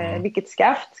längst. Vilket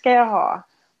skaft ska jag ha?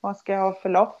 Vad ska jag ha för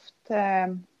loft?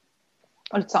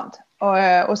 Och lite sånt.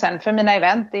 Och sen för mina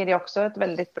event är det också ett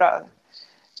väldigt bra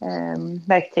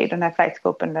verktyg, den här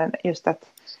flightscopen. Just att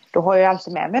då har jag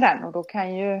alltid med mig den. Och då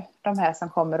kan ju de här som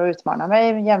kommer och utmanar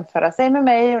mig jämföra sig med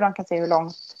mig. Och de kan se hur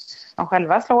långt de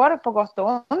själva slår, på gott och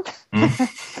ont.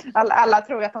 Alla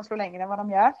tror att de slår längre än vad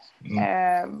de gör.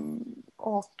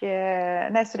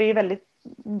 Så det är ju väldigt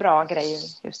bra grej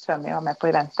just för mig att ha med på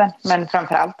eventen. Men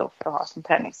framförallt då för att ha som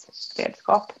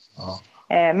träningsredskap.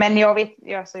 Men jag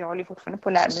håller fortfarande på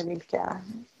att lära mig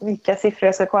vilka siffror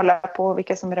jag ska kolla på,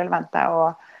 vilka som är relevanta.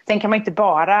 Och sen kan man inte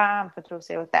bara anförtro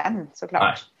sig åt den,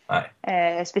 såklart.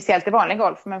 Nej. Speciellt i vanlig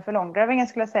golf, men för långdrivingen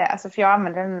skulle jag säga. Alltså, för jag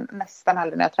använder den nästan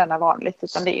aldrig när jag tränar vanligt,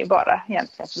 utan det är ju bara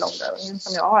egentligen för långdrivingen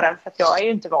som jag har den. För att jag är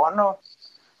ju inte van att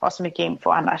ha så mycket info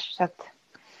annars.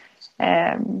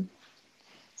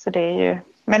 Så det är ju...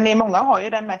 Men många har ju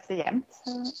den med sig jämt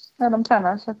när de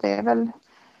tränar, så att det är väl...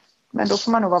 Men då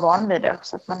får man nog vara van vid det också,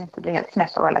 så att man inte blir helt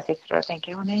knäpp av alla siffror och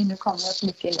tänker, nej, nu kommer jag så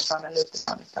mycket inifrån eller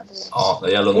utifrån.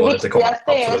 Det gäller nog lite kort. Det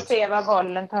viktigaste är att se vad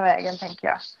bollen tar vägen, tänker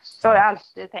jag. Så har jag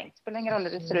alltid tänkt. Spelar ingen roll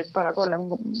hur det ser ut, bara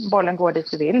bollen går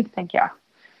dit du vill, tänker jag.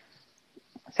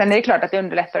 Sen är det klart att det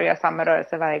underlättar att göra samma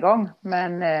rörelse varje gång.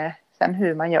 Men sen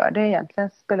hur man gör det egentligen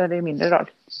spelar det mindre roll.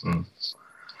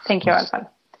 Tänker jag i alla fall.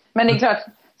 Men det är klart,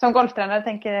 som golftränare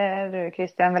tänker du,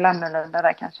 Christian, väl annorlunda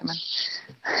där kanske. Men...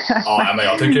 men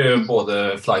jag tycker ju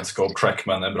både Flightscope,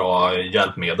 Trackman är bra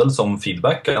hjälpmedel som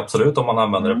feedback, absolut, om man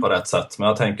använder det på rätt sätt. Men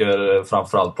jag tänker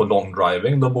framförallt på long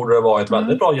driving, då borde det vara ett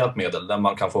väldigt bra hjälpmedel där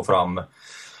man kan få fram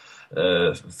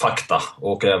fakta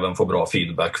och även få bra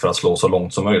feedback för att slå så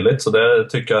långt som möjligt. Så det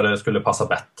tycker jag det skulle passa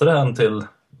bättre än till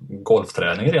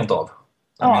golfträning rent av.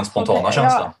 Min spontana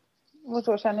känsla. Ja, och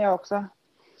så känner jag också.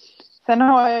 Sen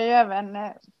har jag ju även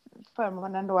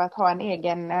förmånen då att ha en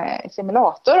egen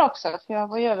simulator också. För jag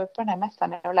var ju över på den här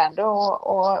mässan i Orlando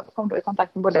och kom då i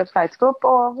kontakt med både Flightscope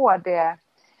och HD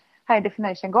High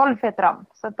Definition Golf heter de.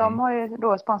 Så att de har ju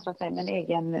då sponsrat mig med en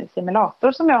egen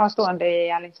simulator som jag har stående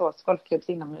i Alingsås golfklubbs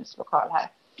inomhuslokal här.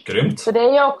 Grymt. Så det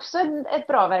är ju också ett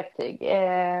bra verktyg.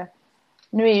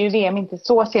 Nu är ju VM inte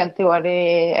så sent i år, det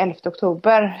är 11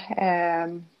 oktober.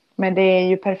 Men det är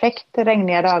ju perfekt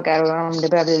regniga dagar och om det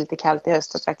börjar bli lite kallt i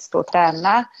höst att faktiskt stå och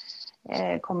träna.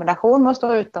 Kombination med att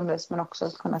stå utomhus men också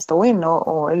kunna stå in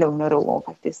och i lugn och ro och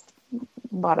faktiskt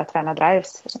bara träna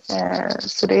drives.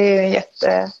 Så det är en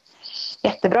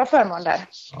jättebra förmån där.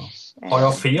 Ja. Har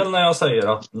jag fel när jag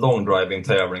säger att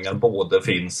longdriving-tävlingar både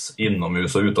finns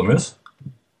inomhus och utomhus?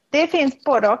 Det finns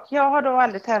både och. Jag har då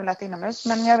aldrig tävlat inomhus,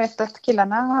 men jag vet att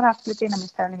killarna har haft lite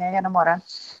inomhustävlingar genom åren.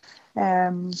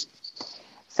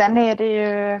 Sen är det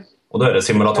ju... Och då är det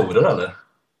simulatorer eller?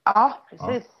 Ja,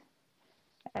 precis.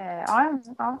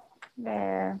 Ja,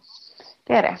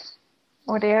 det är det.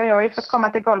 Och jag har ju fått komma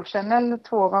till Golf Channel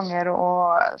 2 gånger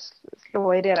och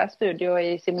slå i deras studio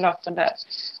i simulatorn där.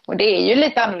 Och det är ju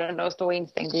lite annorlunda att stå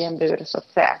instängd i en bur så att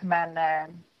säga. Men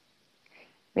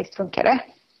visst funkar det.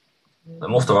 Det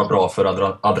måste vara bra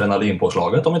för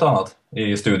adrenalinpåslaget om inte annat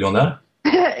i studion där.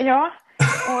 Ja,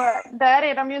 och där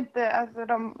är de ju inte, alltså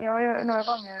jag har ju några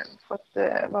gånger fått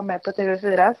vara med på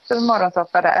TV4s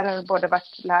morgonsoffa där, eller både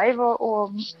varit live och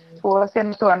 2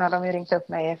 senaste åren har de ju ringt upp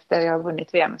mig efter jag har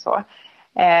vunnit VM så.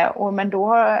 Men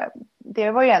då,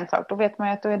 det var ju en sak, då vet man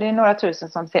ju att då är det några tusen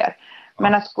som ser.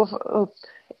 Men att gå upp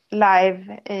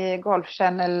live i Golf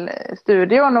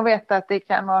Channel-studion och veta att det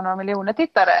kan vara några miljoner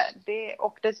tittare.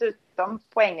 Och dessutom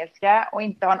på engelska och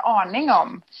inte ha en aning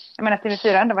om. Jag menar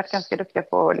TV4 har ändå varit ganska duktiga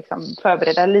på att liksom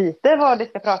förbereda lite vad det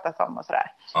ska pratas om och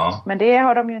sådär. Ja. Men det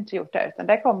har de ju inte gjort där, utan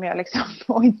där kommer jag liksom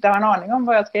och inte ha en aning om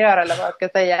vad jag ska göra eller vad jag ska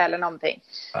säga eller någonting.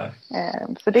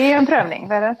 Så det är ju en prövning,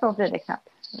 där så blir det knappt.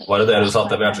 Var det där du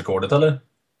satte världsrekordet eller?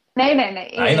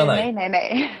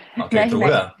 Nej. Okej, tror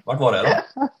det. Vart var det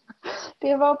då?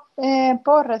 Det var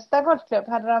på Orresta golfklubb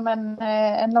hade de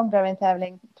en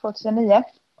långdriving-tävling 2009.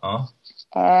 Ja.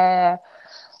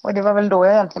 Och det var väl då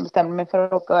jag egentligen bestämde mig för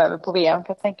att åka över på VM. För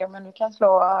jag tänker om jag nu kan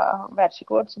slå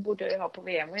världsrekord så borde jag ha på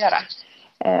VM att göra.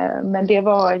 Men det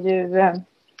var ju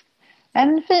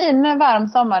en fin varm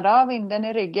sommardag, vinden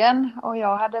i ryggen. Och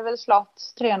jag hade väl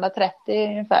slått 330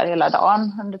 ungefär hela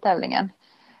dagen under tävlingen.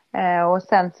 Och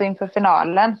sen så inför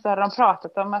finalen så hade de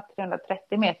pratat om att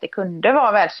 330 meter kunde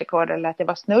vara världsrekord eller att det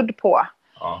var snudd på.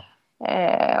 Ja.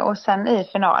 Och sen i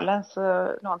finalen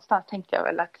så någonstans tänkte jag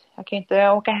väl att jag kan inte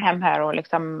åka hem här och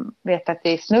liksom veta att det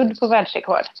är snudd på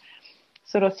världsrekord.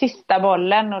 Så då sista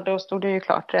bollen, och då stod det ju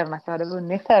klart redan att jag hade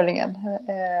vunnit tävlingen.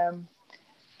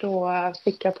 Då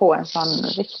fick jag på en sån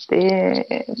riktig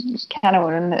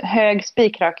kanon, en hög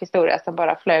spikrak historia som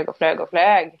bara flög och flög och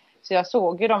flög. Så jag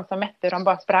såg ju de som mätte, de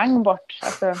bara sprang bort,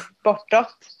 alltså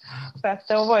bortåt. För att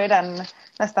då var ju den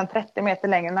nästan 30 meter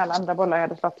längre än alla andra bollar jag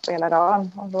hade slått på hela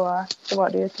dagen. Och då var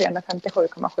det ju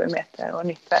 357,7 meter och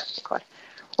nytt världsrekord.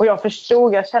 Och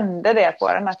jag kände det på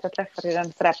den, att jag träffade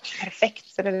den sådär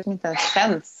perfekt så det inte ens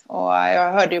känns. Och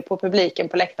jag hörde ju på publiken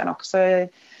på läktaren också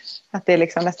att det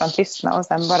liksom nästan tystnade och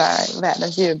sen bara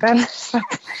världens jubel.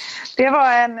 Det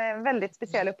var en väldigt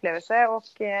speciell upplevelse och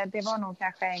det var nog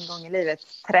kanske en gång i livet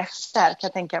träff där, kan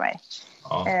jag tänka mig.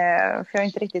 Ja. För jag har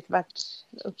inte riktigt varit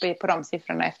uppe på de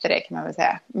siffrorna efter det, kan man väl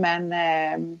säga. Men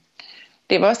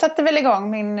det satte väl igång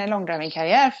min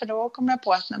långdrivingkarriär, för då kom jag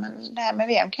på att det här med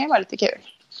VM kan ju vara lite kul.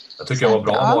 Jag tycker jag var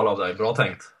bra val av dig, bra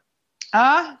tänkt.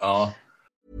 Ja.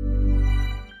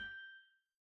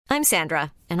 I'm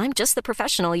Sandra, and I'm just the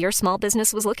professional your small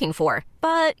business was looking for.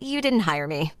 But you didn't hire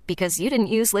me because you didn't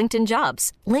use LinkedIn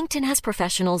Jobs. LinkedIn has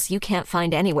professionals you can't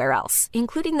find anywhere else,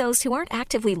 including those who aren't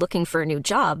actively looking for a new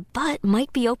job, but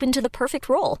might be open to the perfect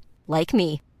role, like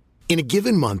me. In a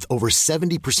given month, over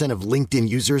 70% of LinkedIn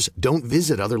users don't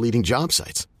visit other leading job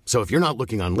sites. So if you're not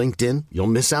looking on LinkedIn, you'll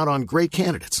miss out on great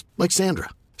candidates like Sandra.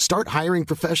 Start hiring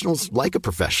professionals like a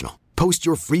professional. Post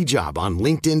your free job on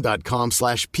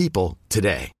linkedin.com/people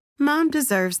today. Mom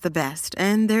deserves the best,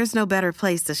 and there's no better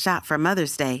place to shop for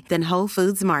Mother's Day than Whole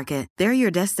Foods Market. They're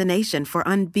your destination for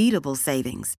unbeatable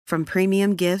savings, from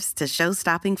premium gifts to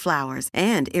show-stopping flowers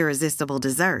and irresistible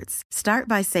desserts. Start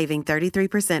by saving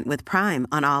 33% with Prime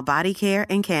on all body care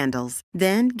and candles.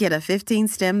 Then get a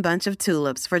 15-stem bunch of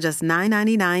tulips for just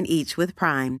 $9.99 each with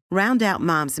Prime. Round out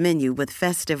Mom's menu with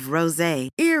festive rosé,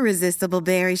 irresistible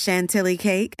berry chantilly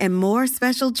cake, and more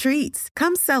special treats.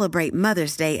 Come celebrate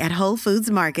Mother's Day at Whole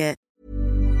Foods Market.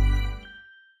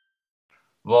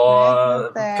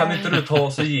 Kan inte du ta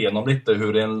oss igenom lite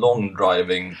hur en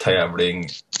långdriving-tävling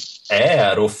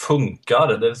är och funkar?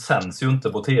 Det sänds ju inte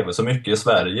på tv så mycket i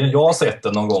Sverige. Jag har sett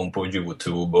det någon gång på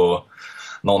YouTube och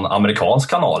någon amerikansk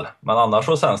kanal. Men annars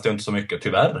så sänds det inte så mycket,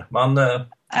 tyvärr. Men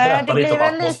berätta lite om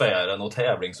atmosfären och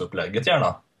tävlingsupplägget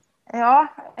gärna. Ja,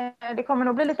 det kommer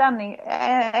nog bli lite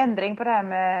ändring på det här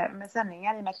med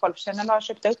sändningar i och med att Golf Channel har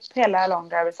köpt upp hela Long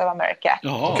Drivers of America.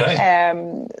 Okay.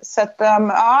 Så att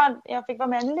jag fick vara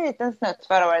med en liten snutt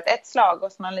förra året, ett slag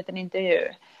och så en liten intervju.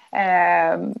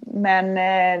 Men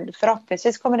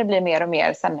förhoppningsvis kommer det bli mer och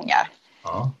mer sändningar.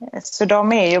 Ja. Så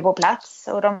de är ju på plats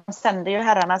och de sänder ju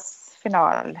herrarnas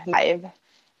final live.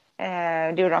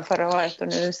 Det gjorde de förra året och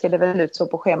nu ser det väl ut så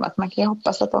på schemat. Man kan ju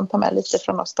hoppas att de tar med lite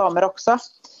från oss damer också.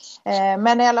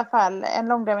 Men i alla fall, en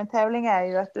långdriven-tävling är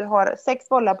ju att du har 6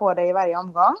 bollar på dig i varje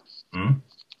omgång. Mm.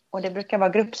 Och det brukar vara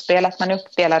gruppspel, att man är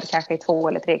uppdelad kanske i 2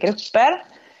 eller 3 grupper.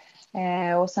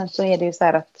 Och sen så är det ju så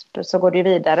här att så går det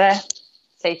vidare,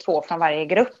 säg 2 från varje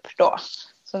grupp då.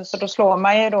 Så då slår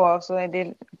man ju då, så är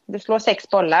det, du slår 6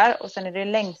 bollar och sen är det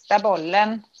längsta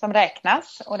bollen som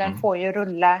räknas. Och den får ju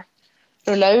rulla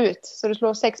ut. Så du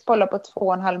slår 6 bollar på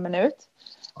 2,5 minut.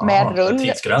 Med rull.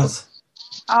 Tidsgräns.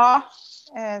 Ja,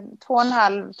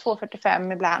 2,5,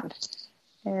 2,45 ibland.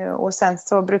 Och sen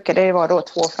så brukar det ju vara då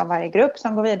 2 från varje grupp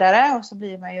som går vidare. Och så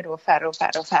blir man ju då färre och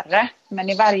färre och färre. Men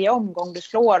i varje omgång du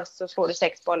slår så slår du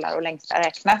 6 bollar och längsta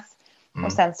räknas. Mm.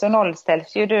 Och sen så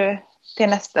nollställs ju du till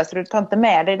nästa, så du tar inte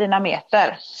med dig dina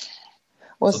meter.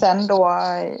 Och sen då,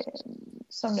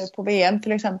 som nu på VM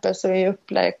till exempel, så är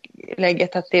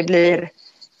upplägget att det blir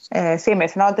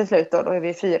semifinal till slut. Då är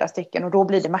vi 4 stycken och då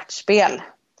blir det matchspel.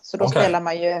 Så då spelar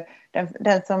man ju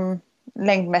den som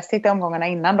längdmässigt i omgångarna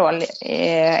innan då,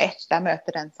 etta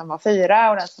möter den som var 4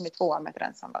 och den som är 2 möter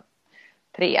den som var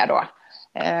 3 då.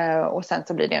 Och sen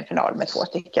så blir det en final med 2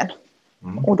 stycken.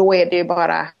 Mm. Och då är det ju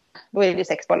då är det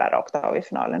 6 bollar rakt av i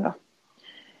finalen då.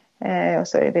 Och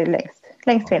så är det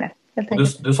längst vinner.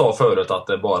 Du sa förut att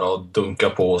det är bara att dunka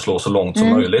på och slå så långt som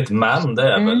möjligt. Men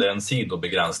det är väl en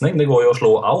sidobegränsning. Det går ju att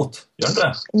slå out. Gör inte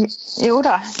det? Jo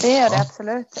då, det gör det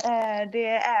absolut. Det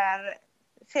är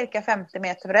cirka 50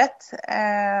 meter brett.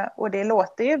 Och det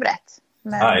låter ju brett.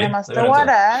 Men när man står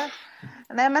där...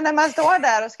 Nej, men när man står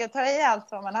där och ska ta i allt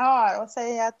vad man har och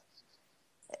säga att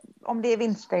om det är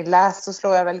vindstilla så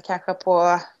slår jag väl kanske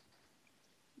på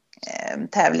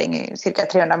tävling cirka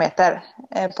 300 meter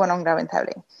på en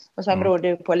långdriven-tävling. Och sen beror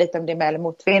det på lite om det är med eller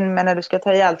motvind. Men när du ska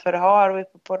ta i allt vad du har och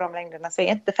på de längderna så är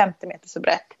inte 50 meter så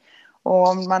brett. Och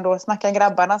om man då snackar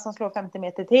grabbarna som slår 50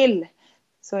 meter till,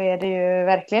 så är det ju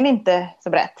verkligen inte så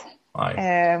brett.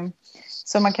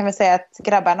 Så man kan väl säga att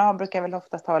grabbarna brukar väl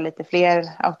oftast ha lite fler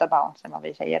out of bounds än vad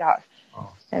vi tjejer har.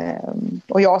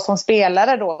 Och jag som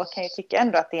spelare då kan ju tycka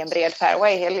ändå att det är en bred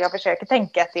fairway. Eller jag försöker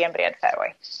tänka att det är en bred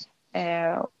fairway.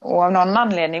 Och av någon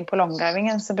anledning på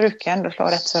långdrivingen så brukar jag ändå slå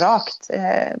rätt så rakt.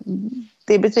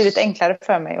 Det är betydligt enklare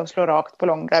för mig att slå rakt på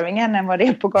långdrivingen än vad det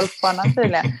är på golfbanan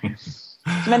tydligen.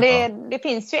 Men det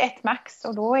finns ju ett max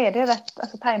och då är det rätt,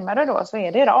 alltså tajmar det då så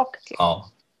är det rakt. Ja.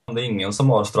 Det är ingen som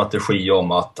har strategi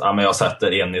om att men jag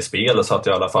sätter en i spel så att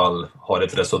jag i alla fall har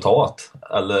ett resultat.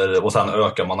 Och sen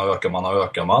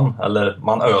ökar man. Eller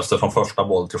man öser från första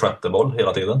boll till sjätte boll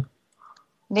hela tiden.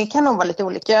 Det kan nog vara lite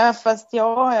olika, fast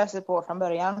jag öser på från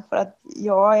början. För att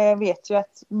jag vet ju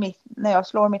att när jag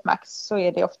slår mitt max så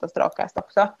är det oftast rakast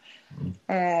också.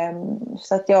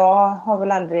 Så att jag har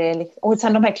väl aldrig... Och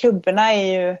sen de här klubborna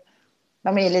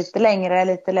de är lite längre,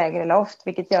 lite lägre loft.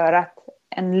 Vilket gör att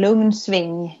en lugn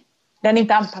sving, den är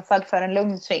inte anpassad för en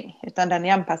lugn sving. Utan den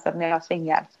är anpassad när jag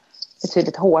svingar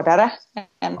betydligt hårdare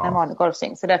än en vanlig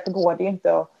golfsving. Så därför går det ju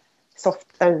inte att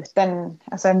softa ut den.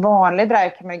 Alltså en vanlig drive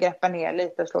kan man ju greppa ner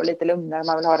lite och slå lite lugnare om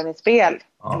man vill ha den i spel.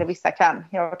 Eller vissa kan.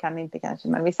 Jag kan inte kanske,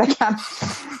 men vissa kan.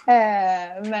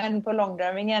 Men på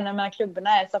långdrivingen, när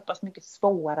klubborna är så pass mycket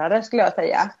svårare skulle jag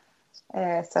säga.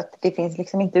 Så att det finns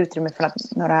liksom inte utrymme för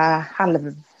några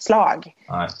halvslag.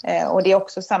 Och det är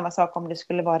också samma sak om det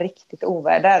skulle vara riktigt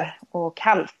oväder och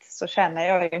kallt. Så känner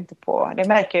jag ju inte på, det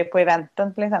märker jag ju på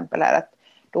eventen till exempel här, att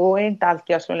då är det inte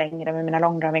alltid jag slår längre med mina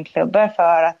långdrivingklubbor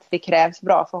för att det krävs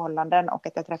bra förhållanden och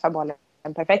att jag träffar bollen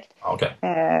perfekt.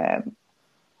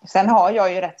 Sen har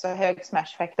jag ju rätt så hög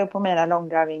smash factor på mina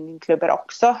långdrivingklubbor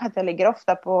också. Att jag ligger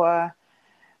ofta på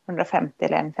 150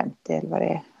 eller 150 eller vad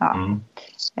det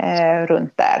är.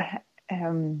 Runt där.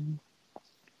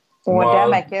 Och där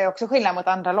märker jag också skillnad mot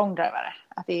andra långdrivare.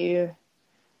 Att det är ju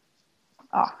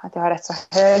att jag har rätt så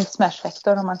hög smash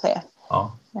factor om man säger.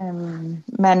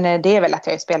 Men det är väl att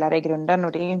jag är spelare i grunden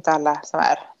och det är ju inte alla som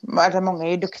är. Alltså många är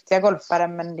ju duktiga golfare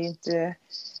men det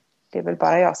är väl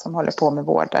bara jag som håller på med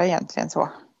båda egentligen så.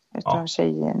 Utan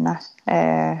tjejerna.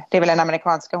 Det är väl en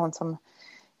amerikanska hon som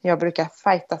jag brukar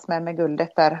fightas med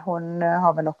guldet där. Hon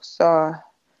har väl också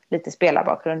lite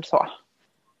spelarbakgrund så.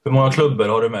 Hur många klubbor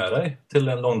har du med dig till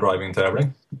en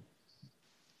långdriving-tävling?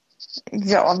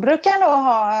 Jag brukar nog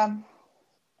ha...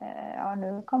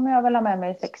 nu kommer jag väl ha med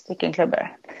mig 6 stycken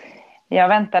klubbor. Jag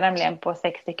väntar nämligen på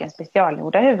 6 stycken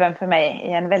specialgjorda huvuden för mig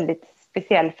i en väldigt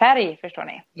speciell färg, förstår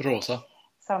ni. Rosa.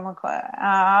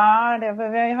 Det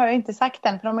har jag inte sagt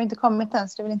än för de har inte kommit än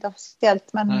så det är väl inte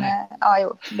officiellt men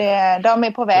de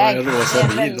är på väg. Det är rosa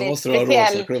bil, då måste du ha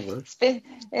rosa klubbor.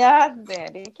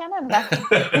 Det kan hända.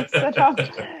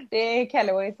 Det är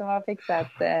Callaway som har fixat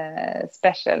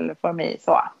special för mig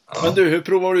så. Men du, hur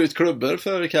provar du ut klubbor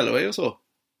för Callaway och så?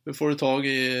 Hur får du tag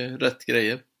i rätt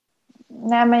grejer?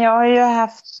 Nej, men jag har ju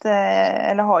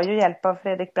har ju hjälp av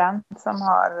Fredrik Brandt som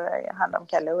har hand om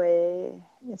Callaway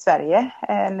i Sverige.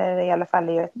 Eller i alla fall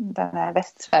i den här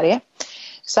Västsverige.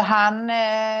 Så han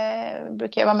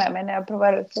brukar vara med mig när jag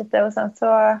provar ut lite. Och sen så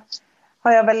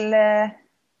har jag väl,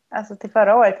 alltså till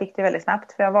förra året gick det väldigt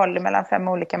snabbt. För jag valde mellan 5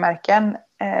 olika märken.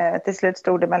 Till slut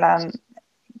stod det mellan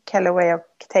Callaway och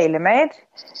TaylorMade.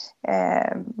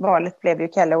 Valet blev ju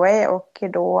Callaway och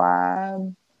då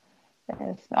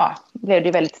blev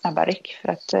det väldigt snabba ryck för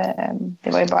att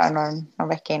det var ju bara någon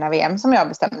vecka innan VM som jag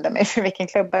bestämde mig för vilken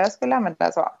klubba jag skulle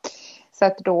använda så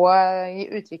att då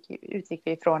utgick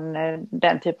vi från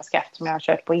den typ av skaft som jag har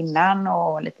kört på innan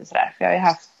och lite sådär för jag har ju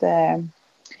haft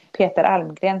Peter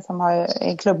Almgren som är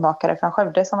en klubbmakare från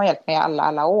Skövde som har hjälpt mig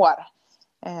alla år.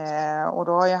 Och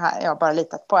då har jag bara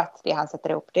litat på att det han sätter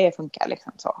ihop det funkar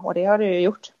liksom så. Och det har det ju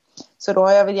gjort. Så då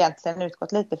har jag väl egentligen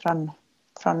utgått lite från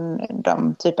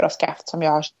de typer av skaft som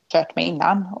jag har kört med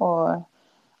innan. Och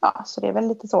så det är väl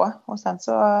lite så. Och sen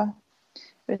så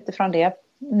utifrån det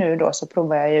nu då så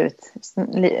provar jag ut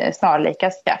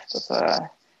snarlika skaft och så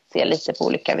ser lite på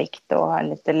olika vikt och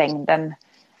lite längden.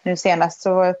 Nu senast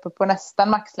så var jag uppe på nästan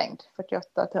maxlängd,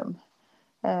 48 tum.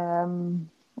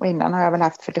 Och innan har jag väl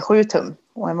haft 47 tum.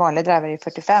 Och en vanlig driver är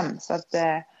 45. Så att,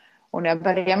 och när jag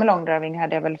började med långdriving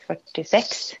hade jag väl 46.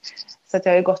 Så att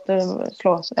jag har ju gått och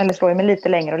slår med lite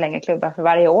längre och längre klubbar för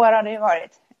varje år har det ju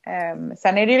varit.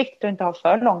 Sen är det ju viktigt att inte ha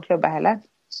för lång klubba heller.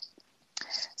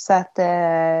 Så att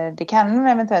det kan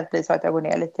eventuellt bli så att jag går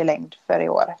ner lite i längd för i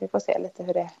år. Vi får se lite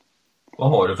hur det är.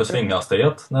 Vad har du för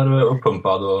svinghastighet när du är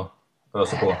uppumpad och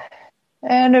öser på?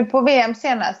 Nu på VM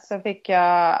senast så fick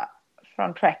jag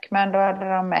från Trackman, då hade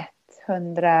de mätt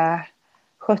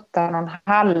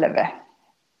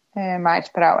 117,5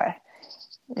 miles per hour.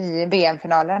 i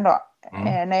VM-finalen då.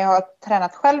 När jag har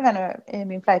tränat själv här nu i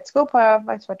min flight scope har jag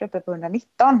faktiskt varit uppe på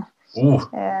 119.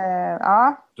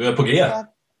 Ja. Du är på G.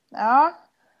 Ja,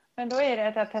 men då är det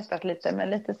att jag har testat lite med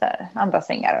lite så här andra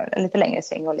svingar och lite längre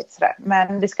sving och lite sådär.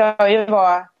 Men det ska ju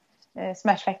vara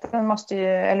smashfaktorn måste ju,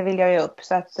 eller vill jag ju upp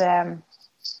så att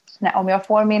om jag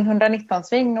får min 119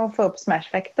 sving och får upp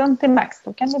smashfaktorn till max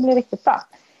då kan det bli riktigt bra.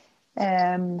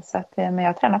 Så att, men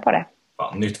jag tränar på det.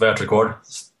 Ja, nytt världsrekord.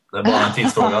 Det är bara en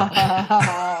tidsfråga.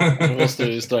 Då måste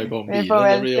du stripa om bilen. Vi får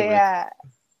väl det blir se. jobbigt.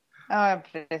 Ja,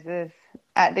 precis.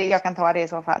 Jag kan ta det i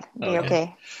så fall. Det är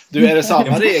okej. Du, är det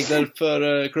samma regler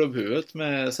för klubbhuvudet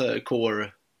med så här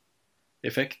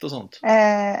core-effekt och sånt?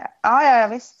 Ja,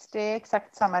 visst. Det är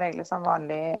exakt samma regler som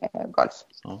vanlig golf.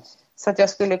 Ja. Så att jag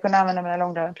skulle kunna använda mina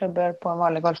långdragarklubbor på en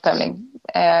vanlig golftävling.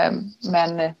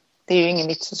 Men det är ju ingen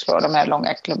vits att slå de här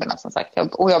långa klubborna som sagt.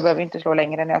 Och jag behöver inte slå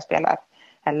längre när jag spelar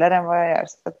heller än vad jag gör.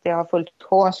 Så att jag har fullt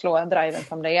på att slå en driven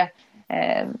som det är.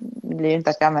 Det blir ju inte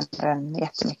att jag använder den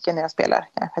jättemycket när jag spelar.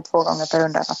 Kanske 2 gånger per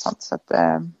runda och sånt. Så att,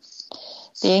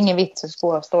 det är ingen vits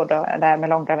att stå där med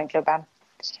långdrivenklubban.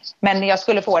 Men jag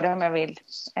skulle få det om jag vill.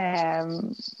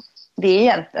 Det är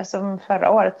egentligen som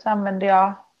förra året så använde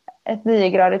jag ett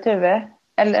 9-gradigt huvud.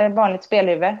 Eller vanligt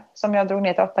spelhuvud som jag drog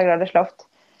ner till 8 graders loft.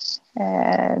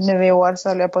 Nu i år så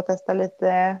håller jag på att testa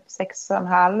lite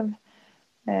 6,5.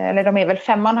 Eller de är väl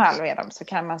 5,5 är de, så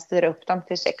kan man styra upp dem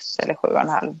till 6 eller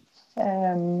 7,5.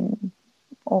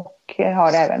 Och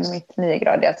har även mitt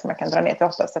 9-gradiga som jag kan dra ner till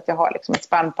 8 så att jag har liksom ett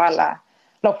spann på alla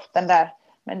loften där.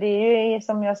 Men det är ju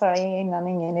som jag sa innan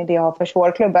ingen idé att ha för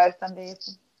svår klubba utan det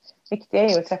viktiga är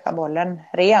ju att träffa bollen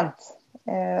rent.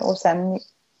 Och sen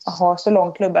ha så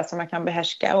lång klubba som man kan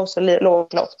behärska och så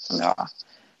låg loft som jag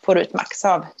får ut max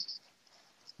av.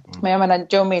 Men jag menar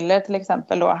Joe Miller till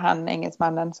exempel då, han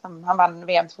engelsmannen som han vann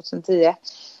VM 2010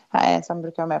 som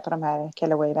brukar vara med på de här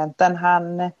Callaway-eventen,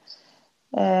 han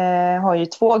har ju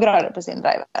 2 grader på sin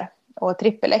driver och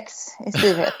trippel-X i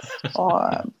stivhet.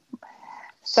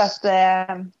 Så att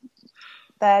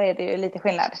där är det ju lite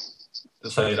skillnad. Du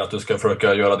säger att du ska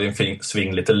försöka göra din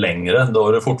sving lite längre, då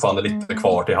är det fortfarande lite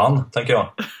kvar till han, tänker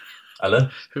jag.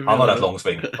 Eller? Han har rätt lång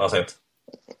sving, har jag sett.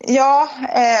 Ja,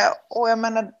 och jag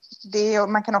menar,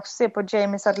 man kan också se på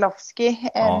Jamie Sadlowski,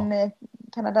 en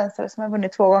kanadensare som har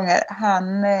vunnit 2 gånger.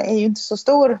 Han är ju inte så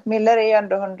stor. Miller är ju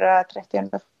ändå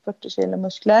 130-140 kilo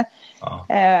muskler. Ja.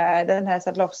 Den här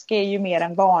Sadlowski är ju mer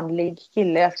en vanlig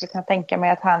kille. Jag skulle kunna tänka mig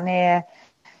att han är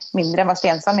mindre än vad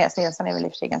Stensson är. Stensson är väl i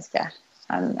och för sig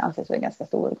han anses vara en ganska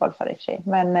stor golfare i och för sig.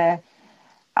 Men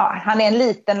han är en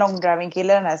liten långdriving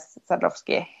kille, den här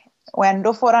Sadlowski. Och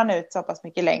ändå får han ut så pass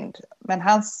mycket längd. Men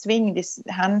han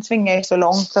svingar ju så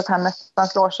långt så att han nästan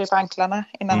slår sig på anklarna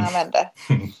innan han vänder.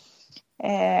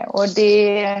 Och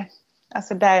det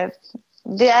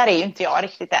är ju inte jag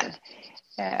riktigt än.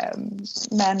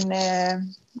 Men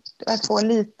att få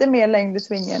lite mer längd i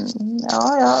svingen,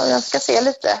 jag ska se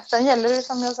lite. Sen gäller det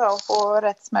som jag sa att få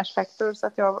rätt smash factor så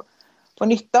att jag får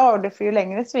nytta av det. För ju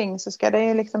längre sving så ska det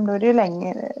ju liksom, då är det ju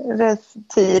längre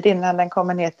tid innan den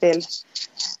kommer ner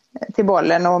till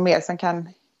bollen och mer som kan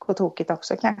gå tokigt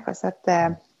också kanske. Så att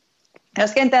jag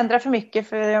ska inte ändra för mycket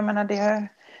för jag menar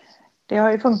det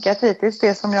har ju funkat hittills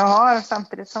det som jag har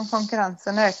samtidigt som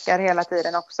konkurrensen ökar hela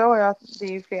tiden också. Och det är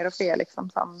ju fler och fler liksom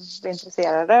som blir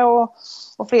intresserade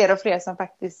och fler som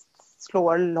faktiskt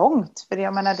slår långt. För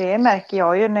jag menar det märker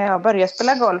jag ju när jag började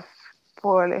spela golf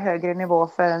på högre nivå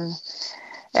för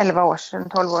 11 år sedan,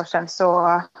 12 år sedan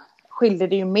så skilde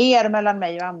det ju mer mellan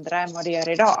mig och andra än vad det gör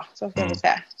idag. Så ska jag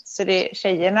säga. Så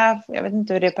tjejerna, jag vet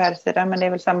inte hur det är på här sidan men det är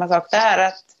väl samma sak där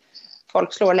att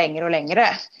folk slår längre och längre.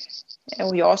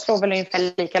 Och jag slår väl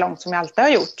ungefär lika långt som jag alltid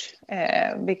har gjort.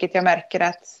 Vilket jag märker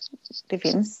att det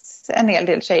finns en hel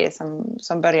del tjejer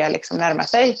som börjar liksom närma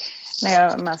sig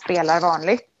när man spelar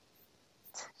vanligt.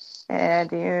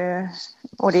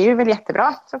 Det är ju väl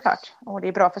jättebra såklart. Och det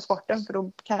är bra för sporten för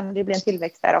då kan det bli en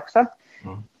tillväxt där också.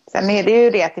 Sen är det ju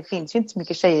det att det finns ju inte så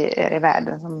mycket tjejer i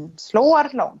världen som slår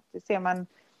långt. Det ser man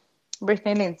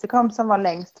Brittany Lincecum som var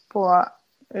längst på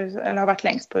eller har varit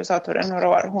längst på USA-touren några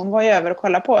år. Hon var ju över och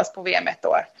kollade på oss på VM ett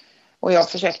år. Och jag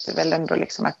försökte väl ändå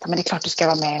liksom att men det är klart du ska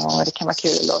vara med och det kan vara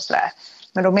kul och sådär.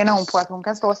 Men då menar hon på att hon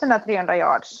kan slå sina 300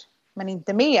 yards men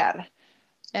inte mer.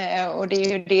 Och det är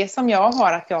ju det som jag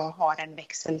har, att jag har en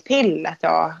växel till.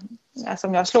 Att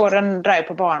om jag slår en drive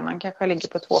på banan kanske jag ligger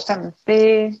på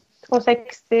 250,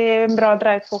 260, en bra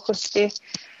drive 270.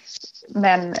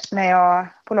 Men när jag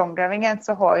på långdrivingen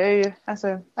så har jag ju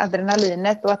alltså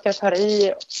adrenalinet och att jag tar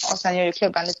i och sen gör ju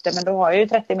klubban lite men då har jag ju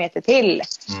 30 meter till.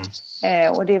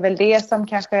 Och det är väl det som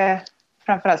kanske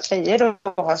framförallt tjejer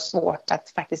då har svårt att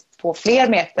faktiskt få fler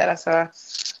meter. Alltså,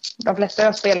 de flesta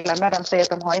jag spelar med, de säger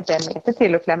att de har inte en meter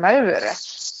till att klämma ur.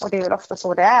 Och det är väl ofta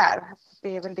så det är.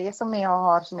 Det är väl det som jag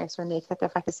har som är så unikt, att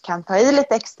jag faktiskt kan ta i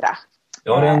lite extra.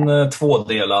 Jag har en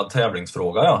tvådelad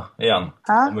tävlingsfråga igen.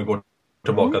 Om vi går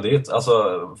tillbaka dit. Alltså,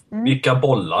 vilka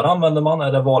bollar använder man?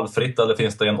 Är det valfritt eller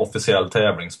finns det en officiell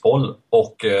tävlingsboll?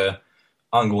 Och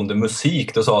angående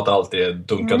musik, du sa att det alltid är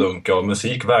dunka och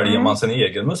musik. Väljer man sin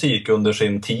egen musik under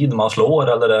sin tid man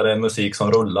slår, eller är det musik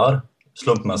som rullar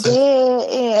slumpmässigt?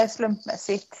 Det är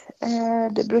slumpmässigt.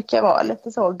 Det brukar vara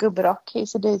lite så gubbrock,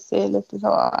 AC/DC, lite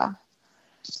så.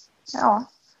 Ja.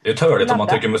 Det är törligt om man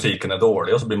tycker musiken är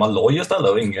dålig och så blir man loj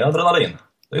istället och ingen adrenalin.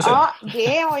 Det är synd. Ja,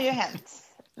 det har ju hänt.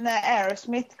 När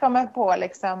Aerosmith kommer på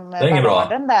liksom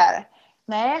balladen där.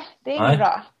 Nej, det är inget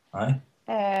bra. Nej.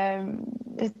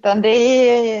 Utan det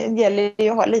gäller ju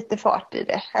att ha lite fart i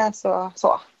det. Alltså,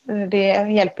 så.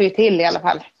 Det hjälper ju till i alla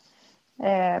fall.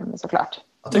 Såklart.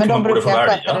 Jag tycker man borde få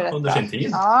välja under sin tid.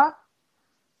 Ja,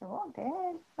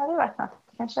 det hade varit något.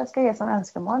 Kanske jag ska ge som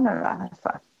önskemål nu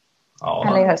då. Ja,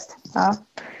 eller i höst. Ja.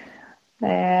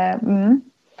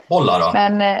 Bollar då?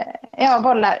 Men ja,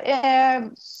 bollar.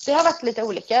 Det har varit lite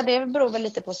olika. Det beror väl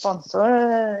lite på sponsor,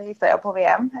 gissar jag, på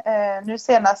VM. Nu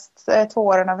senast 2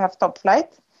 åren har vi haft Top Flight.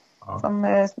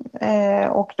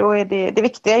 Och då är det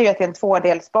viktiga är ju att det är en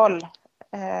 2-delsboll.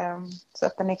 Så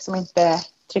att den liksom inte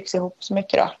trycks ihop så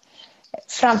mycket då.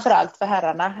 Framförallt för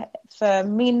herrarna. För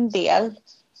min del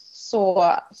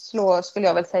så skulle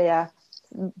jag väl säga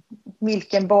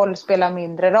vilken boll spelar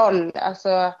mindre roll.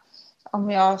 Alltså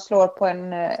om jag slår på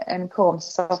en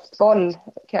Comsoft-boll,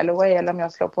 Callaway, eller om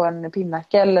jag slår på en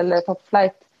Pinnacle eller Top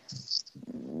Flight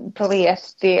Pro V1,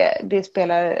 det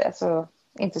spelar alltså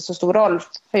inte så stor roll.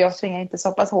 För jag svingar inte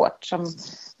så pass hårt.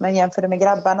 Men jämfört med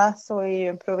grabbarna så är ju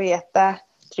en Pro V1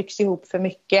 trycks ihop för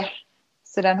mycket.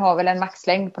 Så den har väl en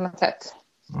maxlängd på något sätt.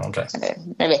 Okay.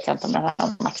 Jag vet inte om den har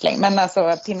en maxlängd. Men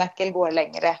alltså Pinnacle går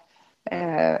längre.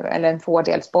 Eller en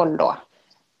 2-delsboll då.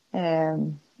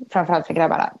 Framförallt för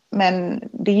grabbarna. Men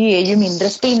det ger ju mindre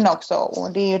spinn också.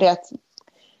 Och det är ju det att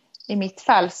i mitt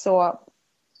fall så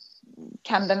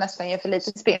kan den nästan ge för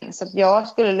lite spinn. Så jag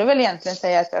skulle väl egentligen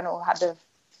säga att jag nog hade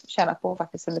tjänat på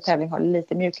faktiskt under tävling ha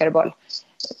lite mjukare boll.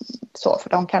 Så, för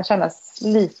de kan kännas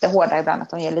lite hårdare ibland, att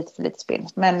de ger lite för lite spinn.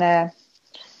 Men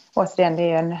återigen, det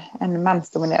är ju en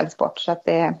mansdominerad sport. Så att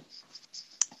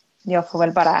jag får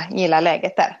väl bara gilla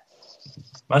läget där.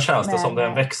 Men känns det som det är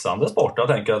en växande sport? Jag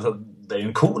tänker att det är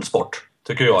en cool sport,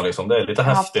 tycker jag. Liksom. Det är lite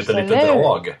häftigt och lite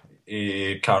drag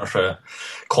i kanske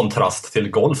kontrast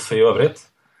till golf i övrigt.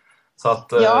 Så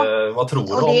att, vad tror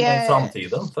du om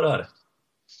framtiden för det här?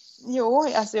 Jo,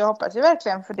 alltså jag hoppas ju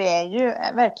verkligen, för det är ju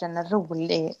verkligen en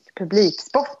rolig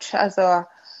publiksport. Alltså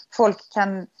folk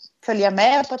kan följa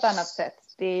med på ett annat sätt.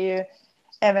 Det är ju,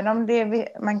 även om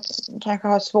man kanske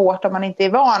har svårt om man inte är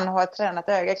van och har ett tränat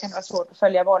öga, kan det vara svårt att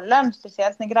följa bollen.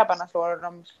 Speciellt när grabbarna slår, och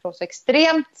de slår så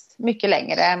extremt mycket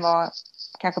längre än vad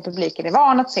kanske publiken är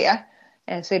van att se.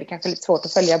 Så är det kanske lite svårt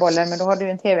att följa bollen, men då har du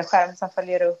en tv-skärm som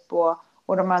följer upp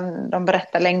och de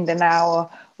berättar längderna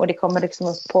och det kommer liksom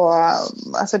upp på...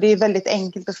 Alltså det är väldigt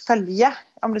enkelt att följa.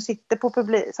 Om du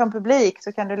sitter som publik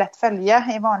så kan du lätt följa.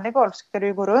 I vanlig golf ska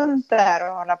du gå runt där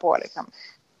och hålla på liksom.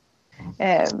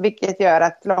 Vilket gör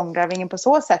att longdrivingen på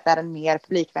så sätt är en mer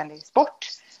publikvänlig sport.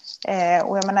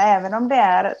 Och jag menar, även om det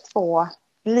är 2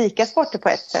 lika sporter på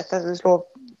ett sätt, att du slår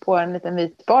på en liten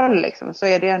vit boll liksom, så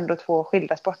är det ändå 2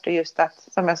 skilda sporter. Just att,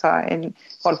 som jag sa, i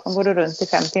golfen går du runt i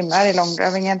 5 timmar. I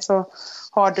longdrivingen så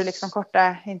har du liksom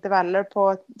korta intervaller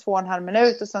på 2,5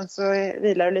 minut och sen så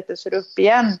vilar du lite och så är du upp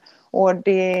igen. Och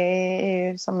det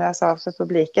är, som jag sa, för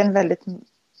publiken väldigt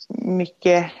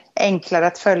mycket enklare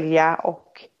att följa,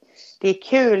 och det är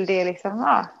kul. Det är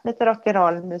liksom lite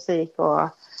rock'n'roll musik och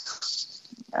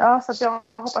så att jag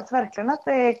hoppas verkligen att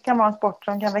det kan vara en sport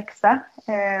som kan växa.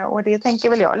 Och det tänker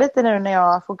väl jag lite nu när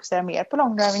jag fokuserar mer på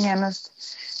longdrivingen och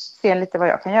ser lite vad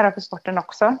jag kan göra för sporten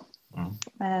också.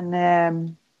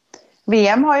 Men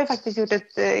VM har ju faktiskt gjort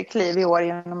ett kliv i år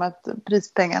genom att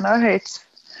prispengarna har höjts.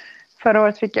 Förra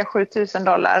året fick jag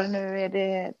 $7,000. Nu är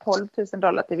det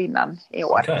 $12,000 till vinnaren i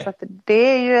år. Okay. Så att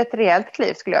det är ju ett rejält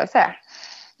kliv, skulle jag säga.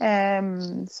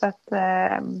 Så att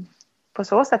på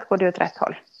så sätt går det åt rätt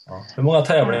håll. Ja. Hur många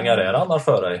tävlingar är det annars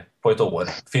för dig på ett år?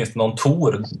 Finns det någon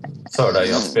tour för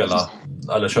dig att spela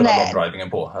eller köra longdrivingen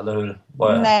på? Eller hur?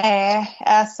 Vad är det? Nej,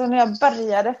 alltså när jag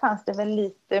började fanns det väl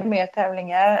lite mer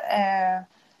tävlingar.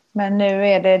 Men nu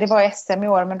är det var SM i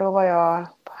år, men då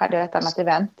hade jag ett annat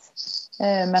event.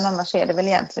 Men annars är det väl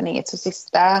egentligen inget. Så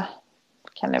sista,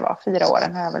 kan det vara 4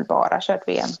 åren, har jag väl bara kört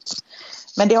VM.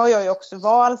 Men det har jag ju också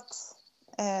valt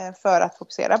för att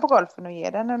fokusera på golfen och ge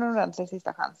den en ordentlig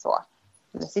sista chans. Så.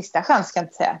 Eller sista chans ska jag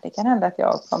inte säga. Det kan hända att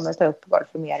jag kommer ta upp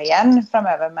golfen mer igen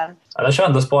framöver. Men... Ja, det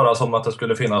kändes bara som att det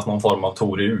skulle finnas någon form av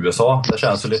tour i USA. Det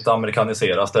känns ju lite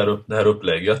amerikaniserat det här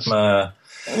upplägget med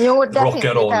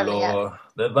rock'n'roll och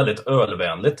det är väldigt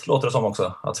ölvänligt låter det som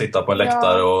också. Att sitta på en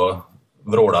läktare och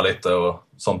vråla lite och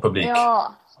som publik.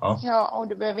 Ja, och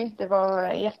du behöver inte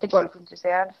vara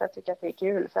jättegolfintresserad för att tycka att det är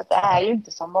kul. För att det är ju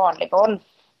inte som vanlig golf.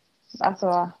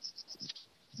 Alltså,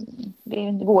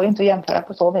 det går ju inte att jämföra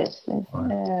på så vis.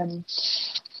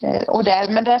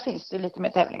 Men där finns det lite mer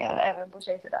tävlingar även på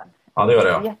tjejsidan. Ja, det gör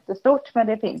det. Det är jättestort, men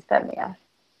det finns tävlingar.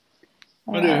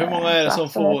 Men du, hur många är det som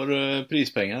får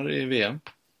prispengar i VM?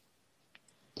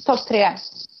 Topp 3.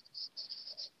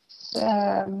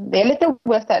 Det är lite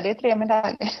OS där, det är 3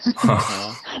 medaljer.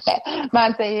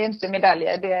 Man säger inte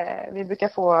medaljer. Vi brukar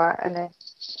få, eller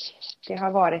det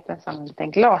har varit en sån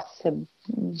liten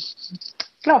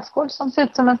glasskål som ser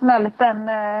ut som en sån här liten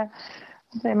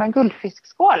säger man,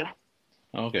 guldfiskskål.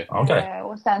 Okay.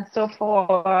 Och sen så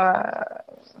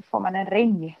får man en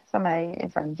ring som är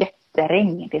en sån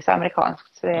jättering. Det är så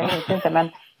amerikanskt så jag vet inte, men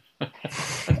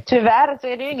tyvärr så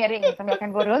är det ju ingen ring som jag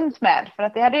kan gå runt med. För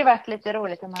att det hade ju varit lite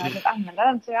roligt om man hade använda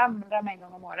den. Så jag använder den en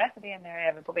gång om året. Det är när jag är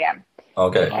över på VM.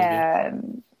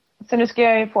 Så nu ska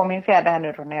jag ju få min fjärde här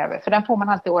nu då när jag är över. För den får man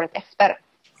alltid året efter.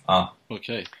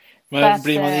 Okej. Men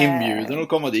blir man inbjuden att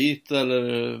komma dit? Eller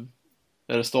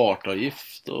är det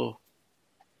startavgift?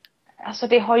 Alltså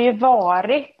det har ju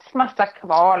varit massa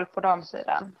kval på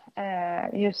damsidan.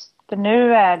 Just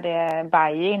nu är det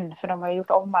buy-in. För de har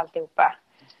gjort om alltihopa.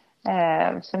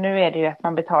 Så nu är det ju att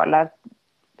man betalar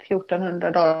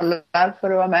 $1,400 för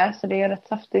att vara med. Så det är en rätt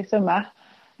saftig summa.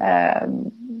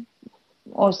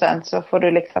 Och sen så får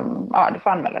du liksom, du får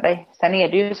anmäla dig. Sen är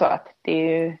det ju så att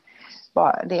det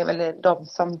är väl de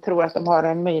som tror att de har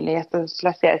en möjlighet att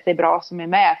placera sig bra som är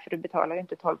med. För du betalar ju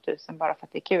inte 12 000 bara för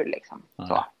att det är kul liksom.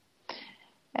 Så.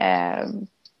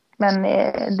 Men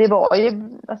det var ju,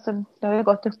 alltså det har ju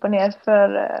gått upp och ner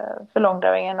för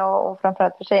långdrivningen och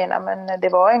framförallt för tjejerna. Men det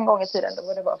var en gång i tiden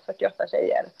då det var 48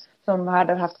 tjejer som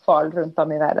hade haft kval runt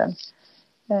om i världen.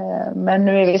 Men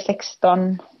nu är vi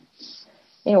 16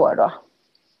 i år då.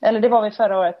 Eller det var vi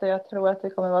förra året och jag tror att det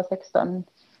kommer vara 16.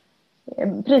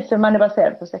 Prissumman är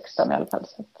baserad på 16 i alla fall.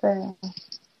 Så att,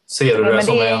 ser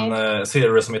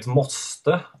du det som ett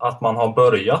måste att man har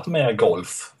börjat med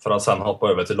golf för att sen hoppa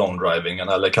över till longdrivingen?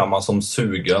 Eller kan man som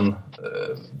sugen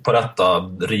på detta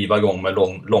riva igång med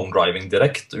longdriving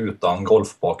direkt utan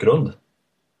golfbakgrund?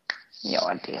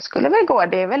 Ja, det skulle väl gå.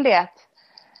 Det är väl det att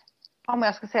om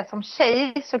jag ska säga som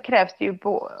tjej så krävs det ju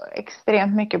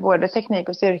extremt mycket både teknik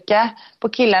och styrka. På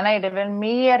killarna är det väl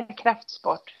mer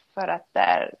kraftsport för att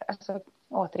där, alltså,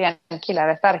 återigen, killar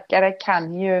är starkare,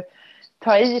 kan ju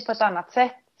ta i på ett annat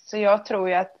sätt. Så jag tror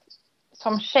ju att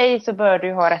som tjej så bör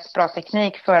du ha rätt bra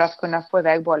teknik för att kunna få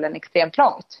iväg bollen extremt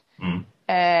långt.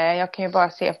 Jag kan ju bara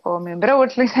se på min bror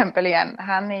till exempel igen.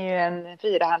 Han är ju en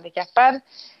 4-handikappad.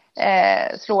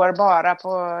 Slår bara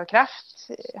på kraft.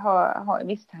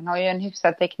 Visst, han har ju en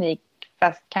hyfsad teknik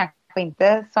fast kanske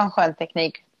inte sån skön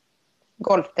teknik,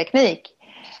 golfteknik.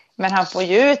 Men han får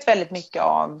ju ut väldigt mycket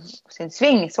av sin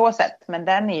sving så sett. Men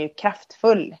den är ju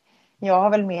kraftfull. Jag har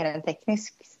väl mer en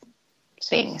teknisk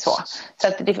sving så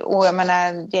att och jag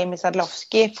menar Jamie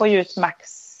Sadlowski får ju ut max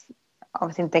av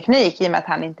sin teknik i och med att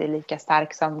han inte är lika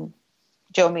stark som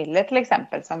Joe Miller till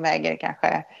exempel som väger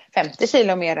kanske 50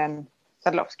 kilo mer än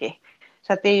Sadlowski.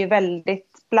 Så att det är ju väldigt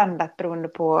blandat beroende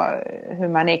på hur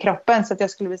man är i kroppen. Så att jag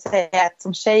skulle vilja säga att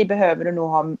som tjej behöver du nog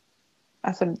ha,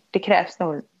 alltså det krävs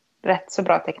nog rätt så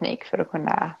bra teknik för att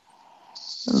kunna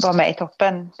vara med i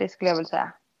toppen. Det skulle jag vilja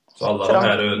säga. Så alla de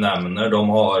här du nämner, de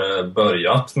har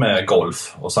börjat med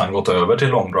golf och sen gått över till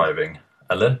longdriving,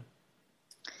 eller?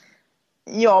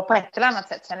 Ja, på ett eller annat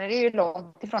sätt. Sen är det ju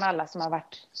långt ifrån alla som har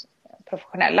varit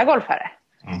professionella golfare.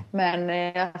 Men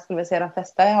jag skulle vilja säga att de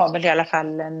flesta har väl i alla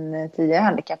fall en 10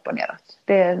 handikapp och neråt.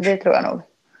 Det tror jag nog.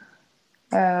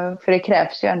 För det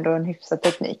krävs ju ändå en hyfsad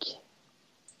teknik.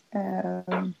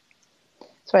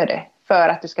 Så är det. För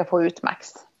att du ska få ut max.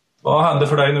 Vad händer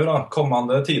för dig nu då?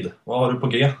 Kommande tid? Vad har du på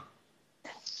G?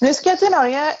 Nu ska jag till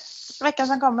Norge veckan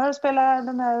som kommer och spela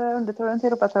den här undertouren till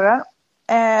Europatouren.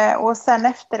 Och sen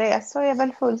efter det så är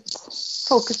väl fullt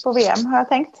fokus på VM har jag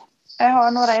tänkt. Jag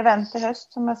har några event i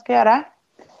höst som jag ska göra.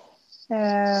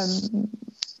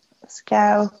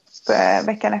 Ska upp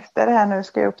veckan efter det här nu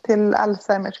ska jag upp till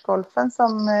Alzheimers-golfen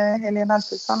som Helene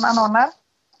Alfredsson anordnar.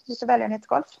 Lite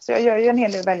välgörenhetsgolf. Så jag gör ju en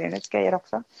hel del välgörenhetsgrejer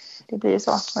också. Det blir ju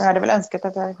så. Och jag hade väl önskat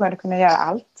att jag hade kunnat göra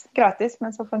allt gratis.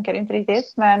 Men så funkar det inte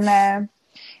riktigt. Men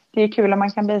det är kul om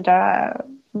man kan bidra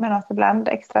med något ibland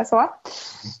extra så.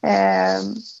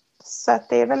 Så att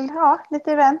det är väl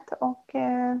lite event och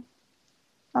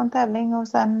någon tävling. Och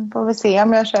sen får vi se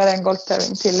om jag kör en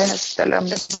golftävling till i höst eller om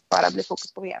det bara blir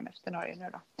fokus på VM efter Norge nu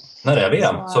då. När är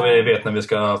VM? Så vi vet när vi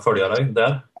ska följa dig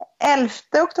där. 11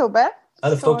 oktober.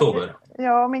 11 oktober.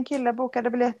 Ja, min kille bokade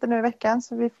biljetter nu i veckan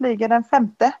så vi flyger den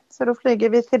 5:e. Så då flyger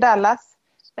vi till Dallas.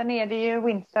 Sen är det ju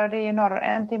Windsor, det är ju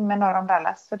en timme norr om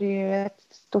Dallas. Så det är ju ett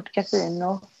stort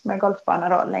kasino med golfbana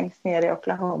då, längst ner i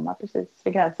Oklahoma, precis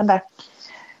vid gränsen där.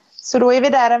 Så då är vi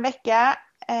där en vecka.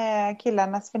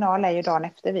 Killarnas final är ju dagen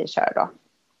efter vi kör då.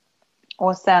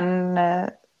 Och sen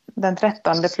den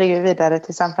 13:e flyger vi vidare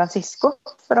till San Francisco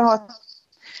för att ha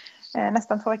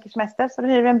nästan 2 veckors semester. Så då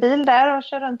hyr vi en bil där och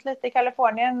kör runt lite i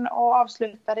Kalifornien och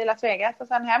avslutar i Las Vegas och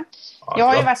sen hem. Jag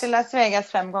har ju varit i Las Vegas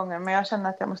 5 gånger men jag känner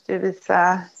att jag måste ju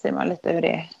visa Simon lite hur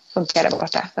det funkar där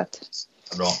borta. Så att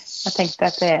bra. Jag tänkte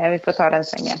att vi får ta den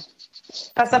svängen.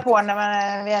 Passa på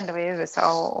när vi ändå är i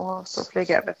USA och så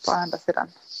flyga över på andra sidan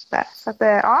där. Så att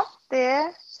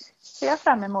det ser jag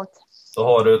fram emot. Då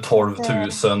har du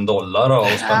 $12,000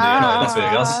 att spendera i Las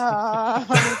Vegas.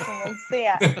 Vi får väl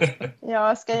se.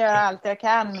 Jag ska göra allt jag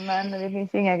kan, men det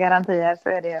finns inga garantier, så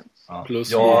är det. Ja. Plus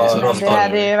det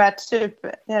hade ju varit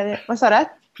super. Vad sa du?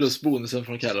 Plus bonusen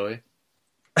från Callaway.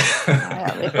 Ja,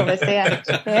 vi får väl se.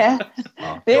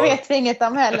 Det vet vi inget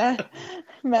om heller.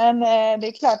 Men det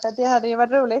är klart att det hade ju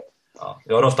varit roligt. Ja,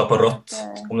 jag röstar på rött.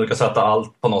 Om du kan sätta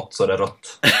allt på något så är det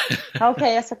rött.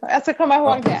 Okej, jag ska komma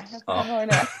ihåg det.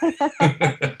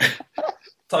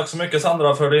 Tack så mycket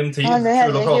Sandra för din tid.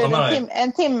 Kul att prata med dig.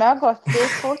 En timme har gått, det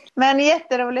är fort. Men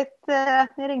jätteroligt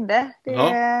att ni ringde. Det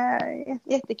är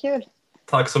jättekul.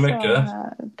 Tack så mycket.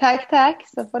 Tack.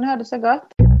 Så får ni ha det så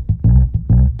gott.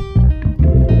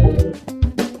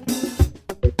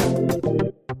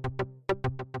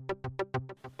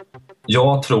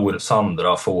 Jag tror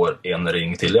Sandra får en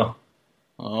ring till, ja.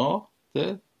 Ja,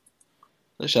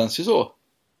 det känns ju så.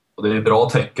 Och det är ett bra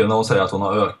tecken att säga att hon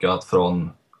har ökat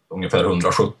från ungefär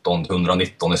 117 till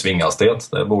 119 i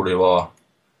svinghastighet. Det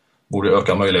borde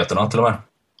öka möjligheterna till och med.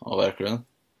 Ja, verkligen.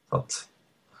 Så att,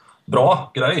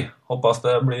 bra grej. Hoppas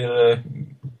det blir,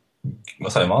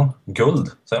 vad säger man?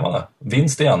 Guld, säger man det?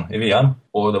 Vinst igen i VM.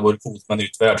 Och det vore coolt med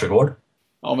nytt världsrekord.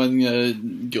 Ja, men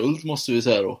guld måste vi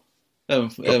säga då.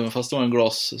 Även fast det var en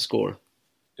glasscore.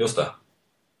 Just det.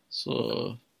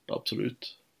 Så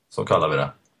absolut. Så kallar vi det.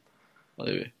 Ja,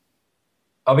 det är vi.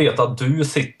 Jag vet att du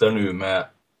sitter nu med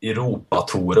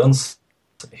Europatorens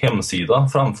hemsida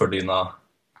framför dina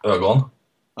ögon.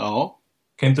 Ja.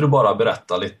 Kan inte du bara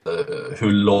berätta lite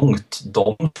hur långt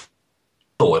de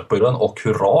slår på den och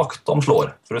hur rakt de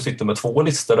slår? För du sitter med 2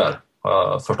 listor där, har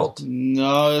jag förstått.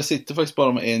 Ja, jag sitter faktiskt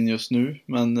bara med en just nu,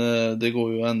 men det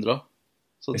går ju att ändra.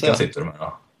 Vilka sitter du med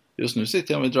då? Just nu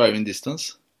sitter jag med driving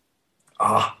distance.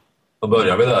 Då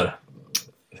börjar vi där.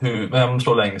 Vem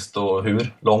slår längst och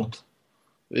hur långt?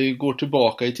 Vi går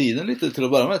tillbaka i tiden lite till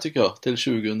att börja med, tycker jag. Till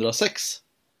 2006.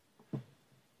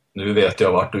 Nu vet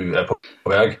jag vart du är på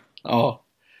väg. Ja,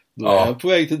 då är jag på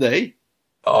väg till dig.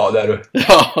 Ja, det är du.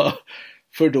 Ja,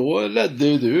 för då ledde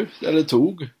ju du,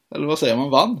 eller vad säger man,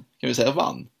 vann? Kan vi säga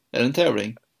vann? Är det en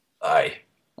tävling?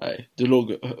 Nej, du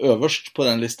låg överst på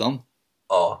den listan.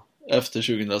 Ja. Efter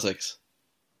 2006.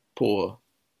 På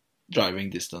driving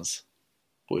distance.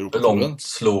 På Hur Europatouren. långt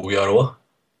slog jag då?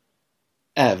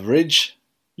 Average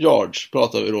yards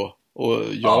pratar vi då.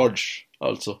 Och yards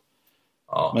alltså.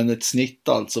 Ja. Men ett snitt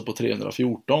alltså på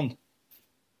 314.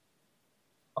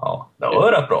 Ja, det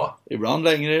var rätt bra. Ibland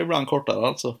längre, ibland kortare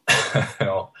alltså.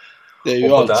 Ja. Det är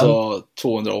ju alltså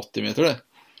 280 meter det.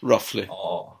 Roughly.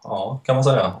 Ja, kan man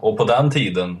säga. Och på den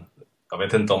tiden, jag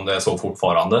vet inte om det är så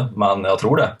fortfarande, men jag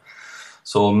tror det,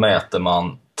 så mäter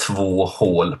man 2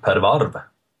 hål per varv.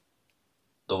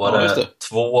 Då var det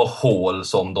 2 hål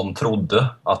som de trodde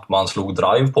att man slog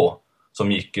drive på,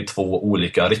 som gick i 2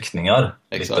 olika riktningar.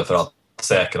 Exakt. Lite för att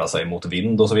säkra sig mot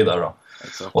vind och så vidare då.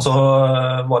 Exakt. Och så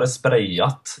var det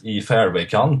sprayat i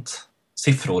fairwaykant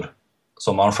siffror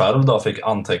som man själv då fick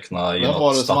anteckna i något statistik. Vem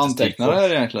var det som antecknade här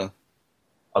egentligen?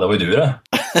 Ja, det var ju du det.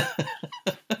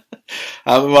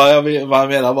 Ja, vad jag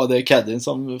menar var det Caddin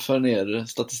som för ner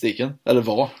statistiken. Eller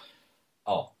vad?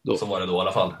 Ja, då. Så var det då i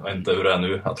alla fall. Jag vet inte hur det är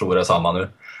nu. Jag tror det är samma nu.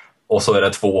 Och så är det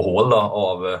 2 hål då,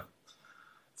 av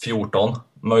 14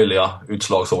 möjliga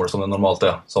utslagshål som det normalt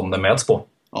är, som det mäts på.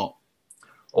 Ja.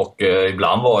 Och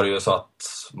ibland var det ju så att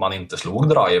man inte slog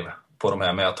drive på de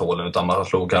här mäthålen, utan man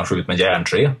slog kanske ut med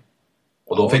järnträ.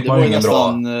 Och då fick man ju ingen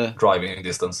bra driving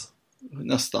distance.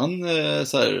 Nästan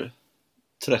så här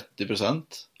 30%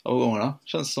 av gångerna,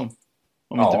 känns det som.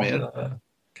 Om inte mer.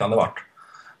 Kan det varit.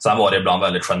 Sen var det ibland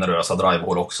väldigt generösa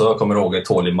drivehål också. Jag kommer ihåg ett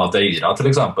hål i Madeira till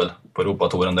exempel på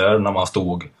Europatouren där när man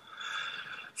stod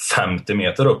 50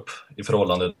 meter upp i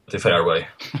förhållande till fairway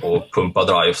och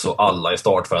pumpade drives och alla i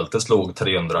startfältet slog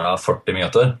 340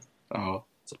 meter. Ja.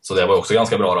 Så det var också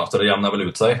ganska bra då. Så det jämnar väl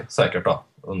ut sig säkert då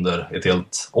under ett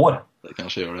helt år. Det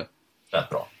kanske gör det. Rätt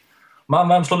bra. Men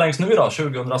vem slår längst nu då?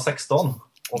 2016?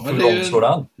 Och hur långt slår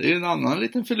den? Det är ju en annan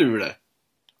liten filur det.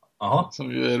 Aha.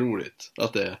 Som ju är roligt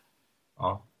att det är.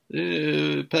 Ja. Det är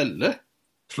ju Pelle.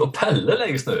 Slår Pelle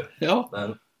längst nu? Ja.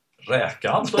 Men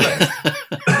Räkan slår längst.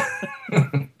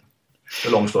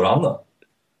 Hur långt slår han då?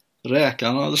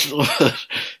 Räkan slår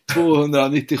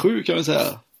 297 kan vi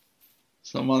säga.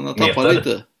 Så man har tappat Meter.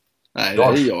 lite. Nej, det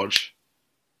är yards.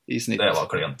 I snitt. Det var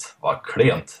klent. Vad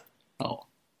klent. Ja.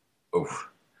 Usch.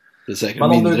 Det är säkert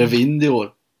mindre vind i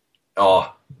år.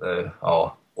 Ja,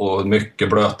 ja. Och mycket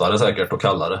blötare säkert och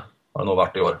kallare har det nog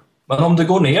varit i år. Men om du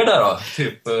går ner där då,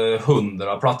 typ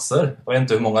 100 platser. Jag vet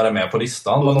inte hur många det är med på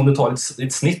listan. Men om du tar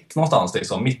ett snitt någonstans,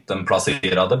 liksom,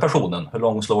 mittenplacerade personen. Hur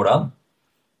lång slår den?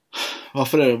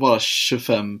 Varför är det bara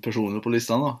 25 personer på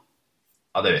listan då?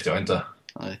 Ja, det vet jag inte.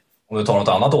 Nej. Om du tar något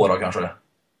annat år då kanske.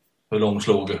 Hur lång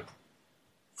slog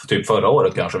för typ förra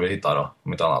året kanske vi hittar då,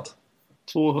 om inte annat.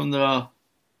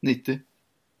 290.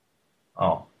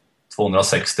 Ja.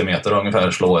 260 meter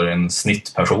ungefär slår en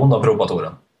snittperson av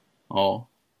Europatouren. Ja.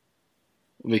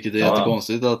 Vilket är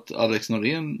jättekonstigt att Alex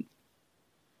Norén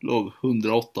låg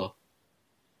 108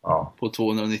 på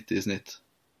 290 i snitt.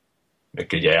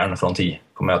 Mycket järn från 10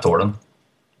 på mäthålen.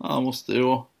 Ja, måste ju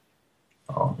vara.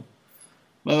 Ja.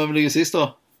 Men vem ligger sist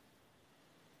då?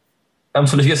 Vem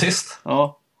som ligger sist?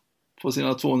 Ja, på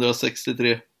sina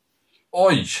 263.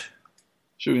 Oj!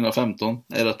 2015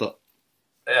 är detta.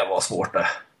 Det var svårt det.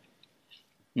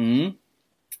 Mm.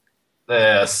 Det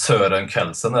är Sören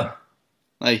Kelsen det.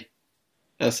 Nej.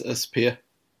 SSP.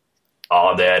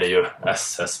 Ja, det är det ju.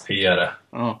 SSP är det.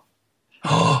 Ja.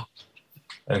 Oh,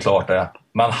 det är klart det.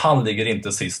 Men han ligger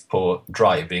inte sist på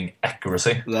driving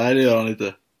accuracy. Nej, det gör han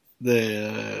inte. Det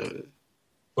är...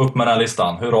 Upp med den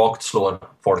listan. Hur rakt slår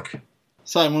folk?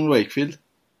 Simon Wakefield.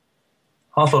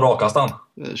 Han slår rakast han.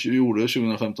 Gjorde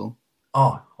 2015.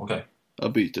 Okej.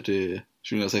 Jag byter till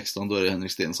 2016, då är det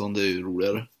Henrik Stensson. Det är ju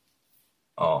roligare.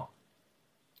 Ja.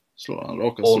 Slår han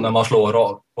rakast. Och när man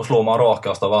slår man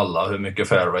rakast av alla, hur mycket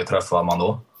fairway träffar man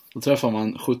då? Då träffar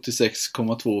man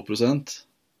 76,2%.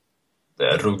 Det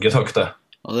är ruggigt högt det.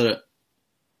 Ja, det är det.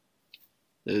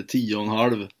 Det är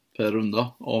 10,5 per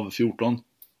runda av 14.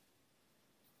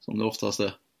 Som det oftast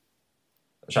är.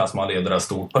 Det känns som man leder rätt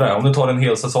stort på det. Om du tar en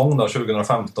hel säsong då,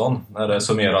 2015, när det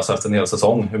summeras efter en hel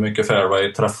säsong, hur mycket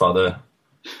fairway träffade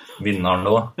vinnaren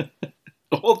då?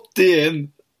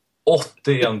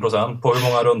 81% på hur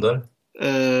många runder?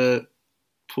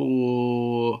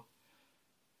 På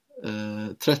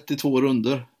 32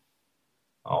 runder.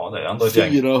 Ja, det är ändå ett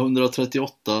gäng.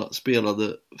 438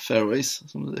 spelade fairways,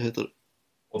 som det heter.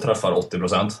 Och träffar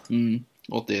 80%.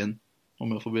 81,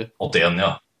 om jag får be. 81,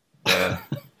 ja. Det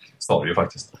sa vi ju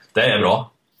faktiskt. Det är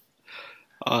bra.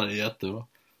 Ja, det är jättebra.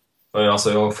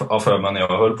 Alltså, jag har för mig när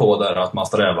jag höll på där att man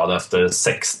strävade efter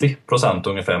 60%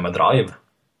 ungefär med drive.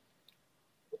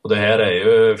 Och det här är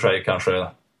ju för sig kanske,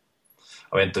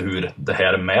 jag vet inte hur det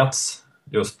här mäts,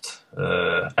 just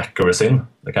accuracyn.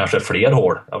 Det kanske är fler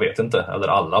hål, jag vet inte, eller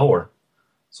alla hål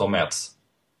som mäts.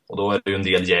 Och då är det ju en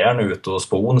del järn ut och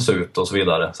spons ut och så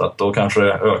vidare. Så att då kanske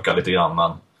det ökar lite grann,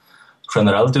 men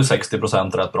generellt är ju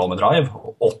 60% rätt bra med drive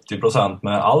och 80%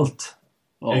 med allt.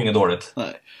 Det är ju inget dåligt.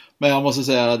 Nej. Men jag måste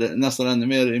säga att nästan ännu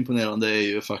mer imponerande är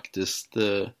ju faktiskt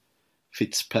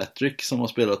Fitzpatrick som har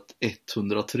spelat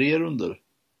 103 runder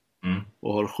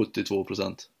och har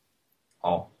 72%.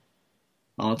 Ja.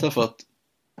 Han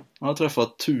har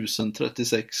träffat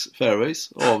 1036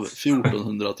 fairways av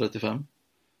 1435.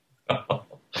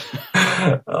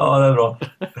 Ja, det är bra.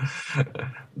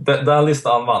 Den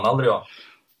listan vann aldrig jag.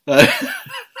 Nej,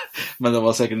 men det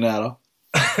var säkert nära.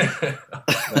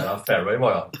 Nära fairway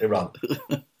var jag ibland.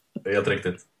 Det är helt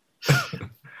riktigt.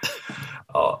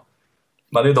 Ja.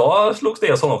 Men idag slogs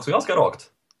Stensson också ganska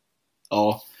rakt.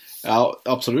 Ja,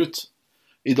 absolut.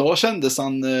 Idag kändes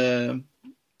han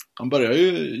började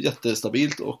ju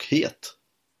jättestabilt och het.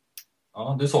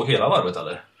 Ja, du såg hela varvet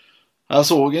eller? Jag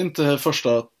såg inte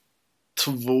första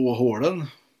 2 hålen,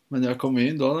 men jag kom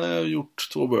in, då hade jag gjort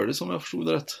 2 birdies som jag förstod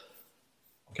det rätt.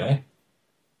 Okej.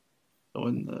 Det var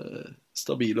en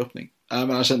stabil öppning. Nej,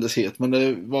 men han kändes het, men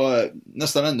det var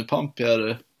nästan ännu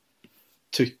pampigare,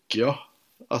 tycker jag,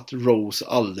 att Rose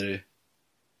aldrig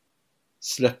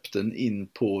släppte den in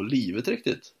på livet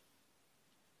riktigt.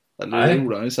 Eller det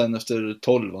gjorde han ju sen efter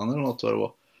 12an eller något vad det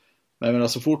var. Men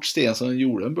så fort Stensson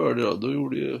gjorde en birdie då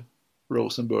gjorde ju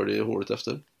Rose en birdie i hålet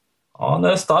efter. Ja,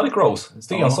 det är stark Rose.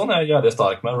 Stensson är jävligt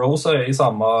stark, men Rose är i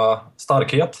samma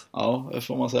starkhet. Ja, det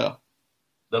får man säga.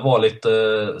 Det var lite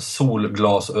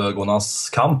solglasögonas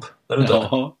kamp där ute.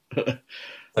 Ja.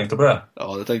 Tänkte du på det?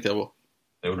 Ja, det tänkte jag på.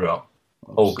 Det gjorde jag.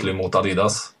 Oakley mot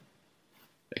Adidas.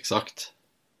 Exakt.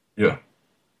 Ja.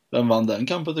 Vem vann den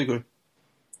kampen tycker du?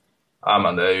 Ja,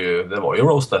 men det var ju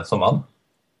Rose det som vann.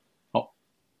 Ja.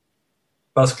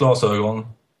 Bäst glasögon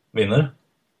vinner.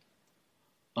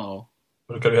 Ja.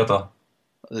 Vad brukar det heta?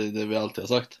 Det vi alltid har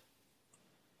sagt.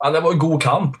 Ja, det var en god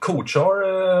kamp.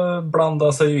 Coachar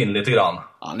blandade sig in lite grann.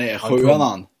 Han är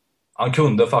skön. Han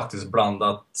kunde faktiskt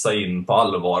blanda sig in på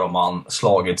allvar om han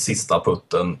slagit sista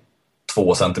putten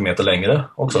 2 centimeter längre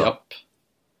också. Japp.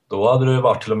 Då hade det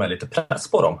varit till och med lite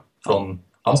press på dem från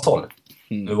hans håll.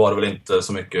 Nu var det väl inte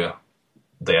så mycket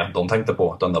det de tänkte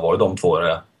på, utan det var ju de två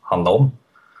det handlade om.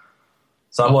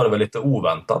 Sen var det väl lite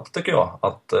oväntat tycker jag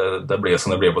att det blev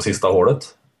som det blev på sista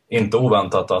hålet. Inte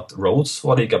oväntat att Rhodes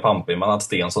var lika pampig, men att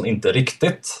Stensson inte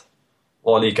riktigt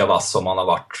var lika vass som han har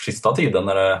varit sista tiden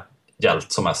när det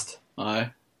gällt som mest. Nej,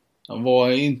 han var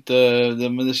inte,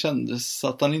 men det kändes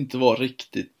att han inte var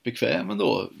riktigt bekväm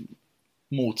ändå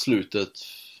mot slutet.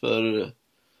 För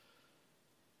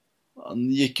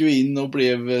han gick ju in och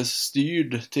blev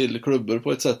styrd till klubbor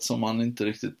på ett sätt som han inte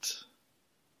riktigt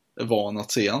är van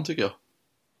att se han tycker jag.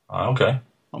 Ja, okej.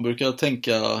 Han brukar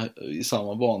tänka i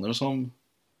samma banor som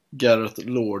Garrett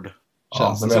Lord.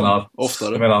 Ja,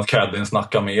 du menar att Caddyn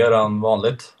snackar mer än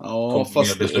vanligt? Ja,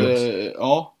 fast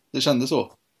det kändes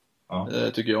så. Ja.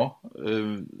 Tycker jag.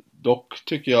 Dock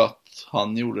tycker jag att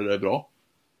han gjorde det bra.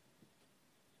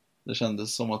 Det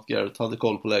kändes som att Garrett hade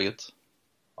koll på läget.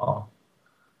 Ja.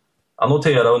 Jag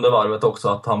noterade under varvet också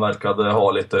att han verkade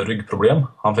ha lite ryggproblem.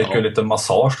 Han fick ju lite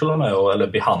massage till och med, eller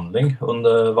behandling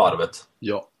under varvet.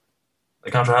 Ja.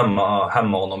 Det kanske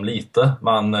hämmade honom lite,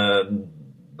 men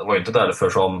det var ju inte därför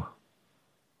som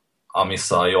han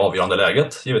missade i avgörande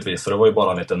läget, givetvis. För det var ju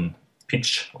bara en liten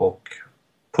pitch och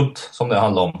putt som det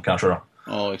handlade om kanske då.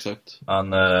 Ja, exakt.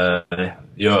 Men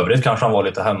i övrigt kanske han var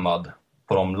lite hämmad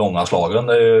på de långa slagen.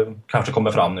 Det kanske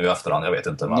kommer fram nu i efterhand, jag vet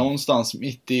inte. Men... Någonstans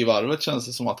mitt i varvet känns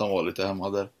det som att han var lite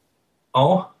hämmad där.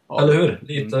 Ja, eller hur?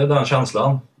 Lite den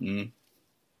känslan. Mm.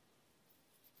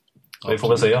 Så vi får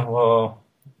väl se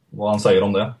vad han säger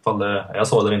om det. Ifall det är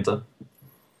så eller inte.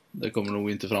 Det kommer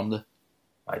nog inte fram det.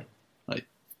 Nej. Nej.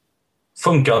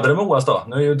 Funkade det med OS då?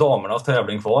 Nu är ju damernas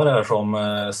tävling kvar här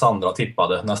som Sandra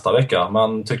tippade nästa vecka.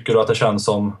 Men tycker du att det känns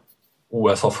som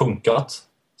OS har funkat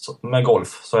med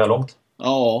golf så här långt?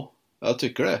 Ja, jag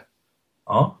tycker det.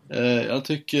 Ja.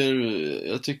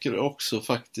 Jag tycker också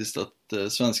faktiskt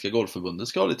att Svenska Golfförbundet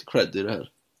ska ha lite cred i det här.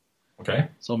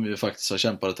 Okej. Som ju faktiskt har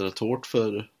kämpat rätt hårt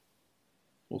för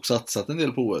och satsat en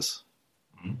del på OS.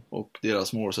 Mm. Och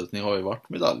deras målsättning har ju varit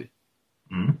medalj.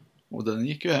 Mm. Och den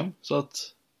gick ju hem. Så att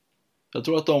jag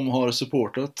tror att de har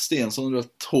supportat Stensson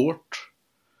rätt hårt.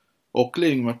 Och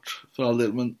Lingmert för all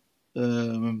del. Men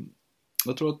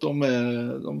jag tror att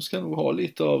de ska nog ha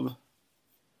lite av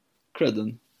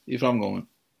credden i framgången.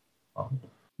 Ja.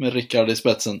 Med Rickard i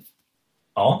spetsen.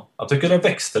 Ja, jag tycker det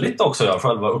växte lite också,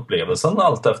 själva upplevelsen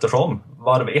allt eftersom.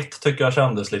 Varv 1 tycker jag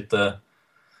kändes lite...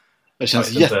 Det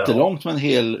känns jättelångt med en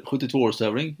hel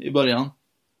 72-årstävling i början.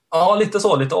 Ja, lite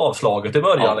så, lite avslaget i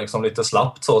början, liksom lite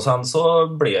slappt så. Sen så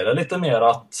blev det lite mer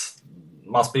att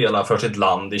man spelar för sitt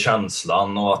land i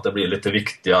känslan och att det blir lite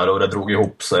viktigare och det drog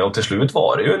ihop sig. Och till slut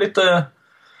var det ju lite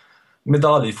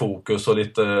medaljfokus och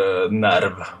lite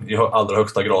nerv i allra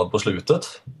högsta grad på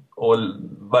slutet. Och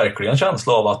verkligen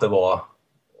känsla av att det var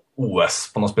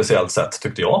OS på något speciellt sätt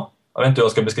tyckte jag. Jag vet inte hur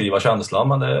jag ska beskriva känslan,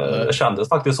 men det kändes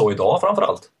faktiskt så idag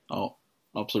framförallt. Ja,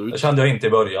 absolut. Det kände jag inte i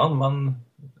början, men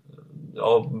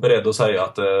jag är beredd att säga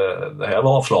att det här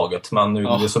var avslaget. Men nu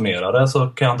när vi summerar det så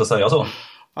kan jag inte säga så.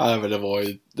 Nej, men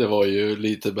det var ju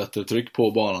lite bättre tryck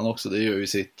på banan också. Det gör ju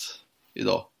sitt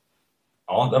idag.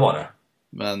 Ja, det var det.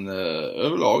 Men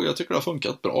överlag, jag tycker det har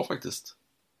funkat bra faktiskt.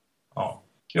 Ja,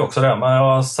 det är också det. Men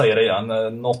jag säger det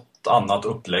igen, något annat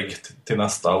upplägg till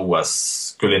nästa OS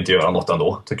skulle inte göra något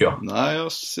ändå, tycker jag. Nej,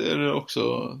 jag ser det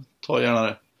också. Ta gärna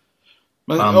det.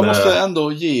 Men jag måste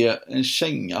ändå ge en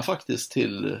känga faktiskt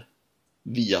till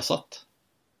Viasat.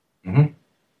 Mm.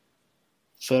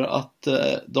 För att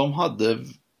de hade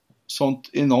sånt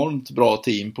enormt bra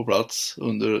team på plats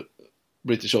under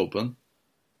British Open.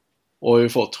 Och har ju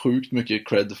fått sjukt mycket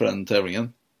cred för den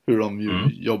tävlingen. Hur de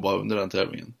jobbar under den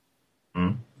tävlingen.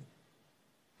 Mm.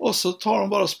 Och så tar de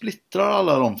bara och splittrar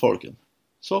alla de folken.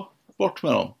 Så, bort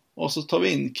med dem. Och så tar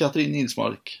vi in Katrin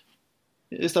Nilsmark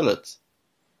istället.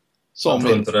 Jag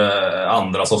tror inte det är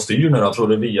andra som styr nu. Jag tror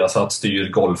det är Viasat styr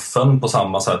golfen på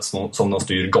samma sätt som de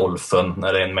styr golfen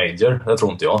när det är en major. Det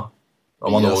tror inte jag.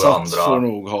 Viasat får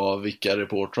nog ha vilka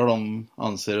reportrar de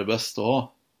anser är bäst att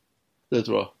ha. Det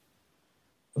tror jag.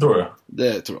 Tror du?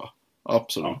 Det tror jag.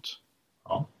 Absolut.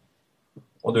 Ja.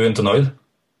 Och du är inte nöjd?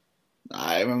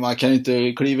 Nej, men man kan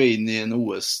inte kliva in i en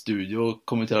OS-studio och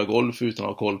kommentera golf utan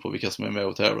att ha koll på vilka som är med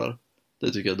och tävlar.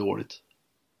 Det tycker jag är dåligt.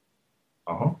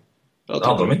 Jaha. Det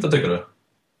hade de inte, tycker du?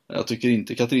 Jag tycker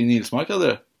inte Katrin Nilsmark hade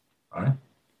det. Nej.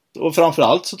 Och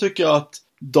framförallt så tycker jag att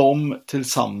de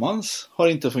tillsammans har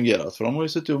inte fungerat. För de har ju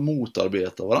suttit och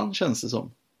motarbetat varandra, känns det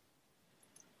som.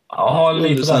 Ja,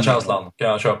 lite den känslan kan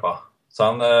jag köpa.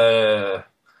 Sen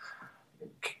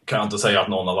kan jag inte säga att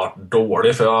någon har varit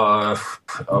dålig. För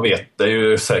jag vet, det är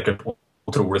ju säkert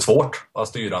otroligt svårt att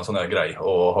styra en sån här grej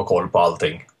och ha koll på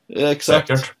allting. Exakt.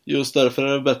 Säkert. Just därför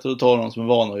är det bättre att ta någon som är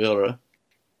van att göra det.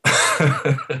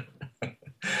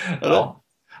 Ja,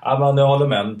 men jag håller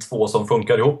med. 2 som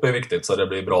funkar ihop är viktigt, så det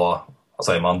blir bra, vad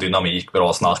säger man, dynamik,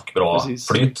 bra snack, bra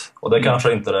flyt. Och det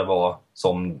kanske inte det var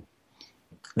som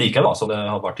lika bra som det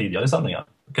har varit tidigare i sändningar.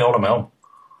 Det kan jag hålla med om.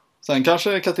 Sen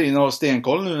kanske Katrin har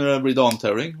stenkoll nu när det blir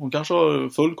damtävling. Hon kanske har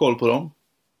full koll på dem.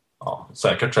 Ja,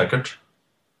 säkert.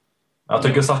 Jag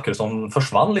tycker Zachrisson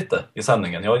försvann lite i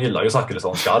sändningen. Jag gillar ju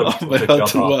Zachrisson skarpt. Ja,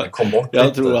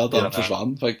 jag tror att han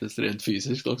försvann faktiskt rent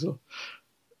fysiskt också.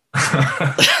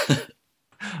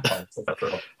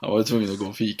 Han var tvungen att gå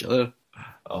och fika där.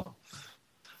 Ja.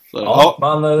 Så,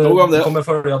 men du kommer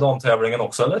följa damtävlingen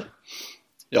också, eller?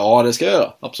 Ja, det ska jag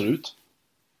göra. Absolut.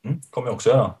 Kommer jag också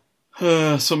göra.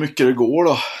 Så mycket det går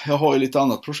då. Jag har ju lite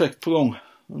annat projekt på gång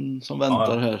som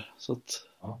väntar här. Så att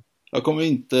jag kommer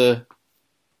inte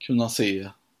kunna se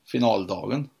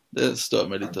finaldagen. Det stör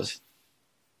mig lite.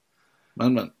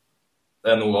 Men.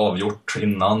 Det är nog avgjort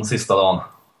innan sista dagen.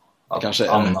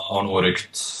 Kanske Anna har nog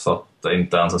ryckt, så att det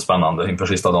inte ens är spännande inför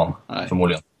sista dagen. Nej.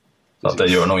 Förmodligen. Så att det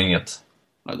gör nog inget.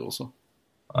 Nej, då så.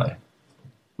 Nej.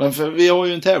 Men för vi har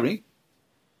ju en tävling.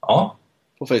 Ja.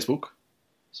 På Facebook.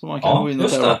 Som man kan gå in och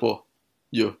tävla på.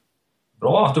 Jo.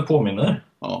 Bra att du påminner.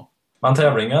 Ja. Men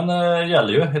tävlingen gäller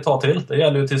ju ett tag till. Det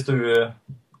gäller ju tills du...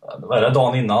 Vad är det,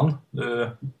 dagen innan du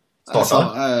startar?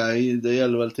 Alltså, det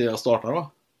gäller väl till jag startar,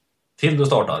 va? Till du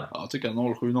startar? Ja, jag tycker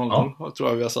 07.00. Jag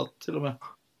tror vi har satt till och med.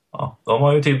 Ja, de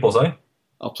har ju tid på sig.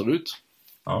 Absolut.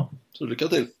 Ja. Så lycka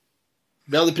till.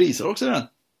 Vi hade priser också i den.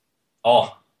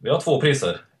 Ja, vi har 2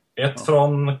 priser. Ett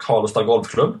från Karlstad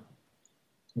Golfklubb.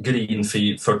 Green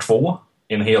fee för 2.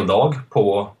 En hel dag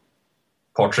på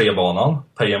par 3-banan,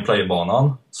 pay and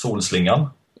play-banan, Solslingan.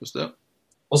 Just det.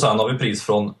 Och sen har vi pris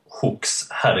från Hooks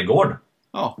Herrgård.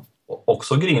 Ja.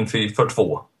 Också green fee för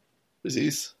 2.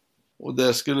 Precis. Och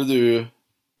det skulle du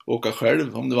åka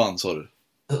själv om du vann, sa du.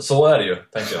 Så är det ju,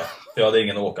 tänker jag. Jag hade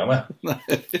ingen att åka med. Nej.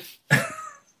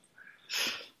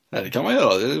 Nej, det kan man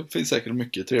göra. Det finns säkert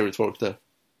mycket trevligt folk där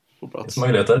på plats. Det finns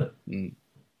möjligheter.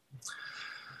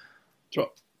 Tror jag.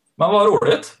 Men vad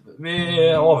roligt. Vi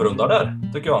avrundar där,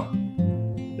 tycker jag.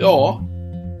 Ja,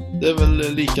 det är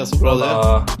väl lika så bra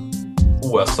det.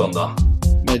 OS-söndag.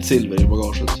 Med ett silver i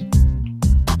bagaget.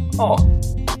 Ja,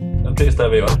 det är precis det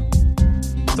vi gör.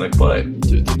 Sträck på dig.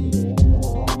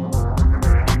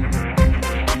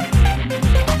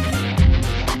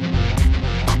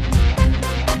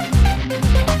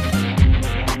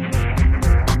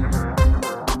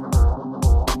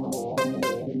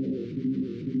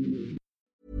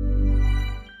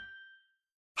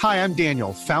 Hi, I'm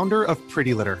Daniel, founder of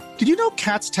Pretty Litter. Did you know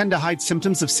cats tend to hide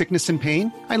symptoms of sickness and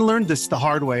pain? I learned this the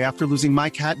hard way after losing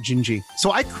my cat, Gingy.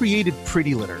 So I created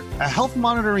Pretty Litter, a health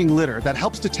monitoring litter that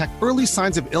helps detect early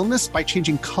signs of illness by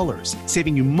changing colors,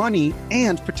 saving you money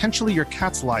and potentially your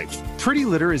cat's life. Pretty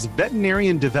Litter is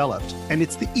veterinarian developed, and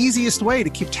it's the easiest way to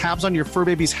keep tabs on your fur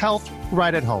baby's health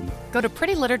right at home. Go to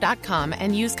prettylitter.com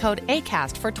and use code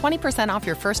ACAST for 20% off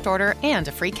your first order and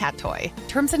a free cat toy.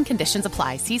 Terms and conditions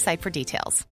apply. See site for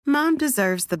details. Mom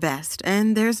deserves the best,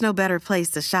 and there's no better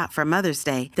place to shop for Mother's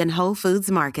Day than Whole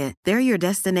Foods Market. They're your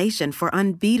destination for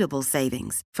unbeatable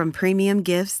savings, from premium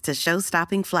gifts to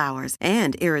show-stopping flowers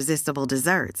and irresistible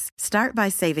desserts. Start by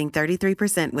saving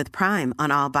 33% with Prime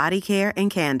on all body care and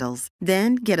candles.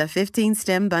 Then get a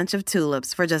 15-stem bunch of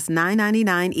tulips for just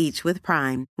 $9.99 each with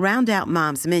Prime. Round out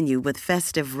Mom's menu with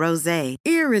festive rosé,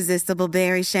 irresistible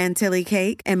berry chantilly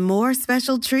cake, and more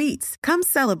special treats. Come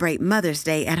celebrate Mother's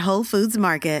Day at Whole Foods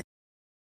Market.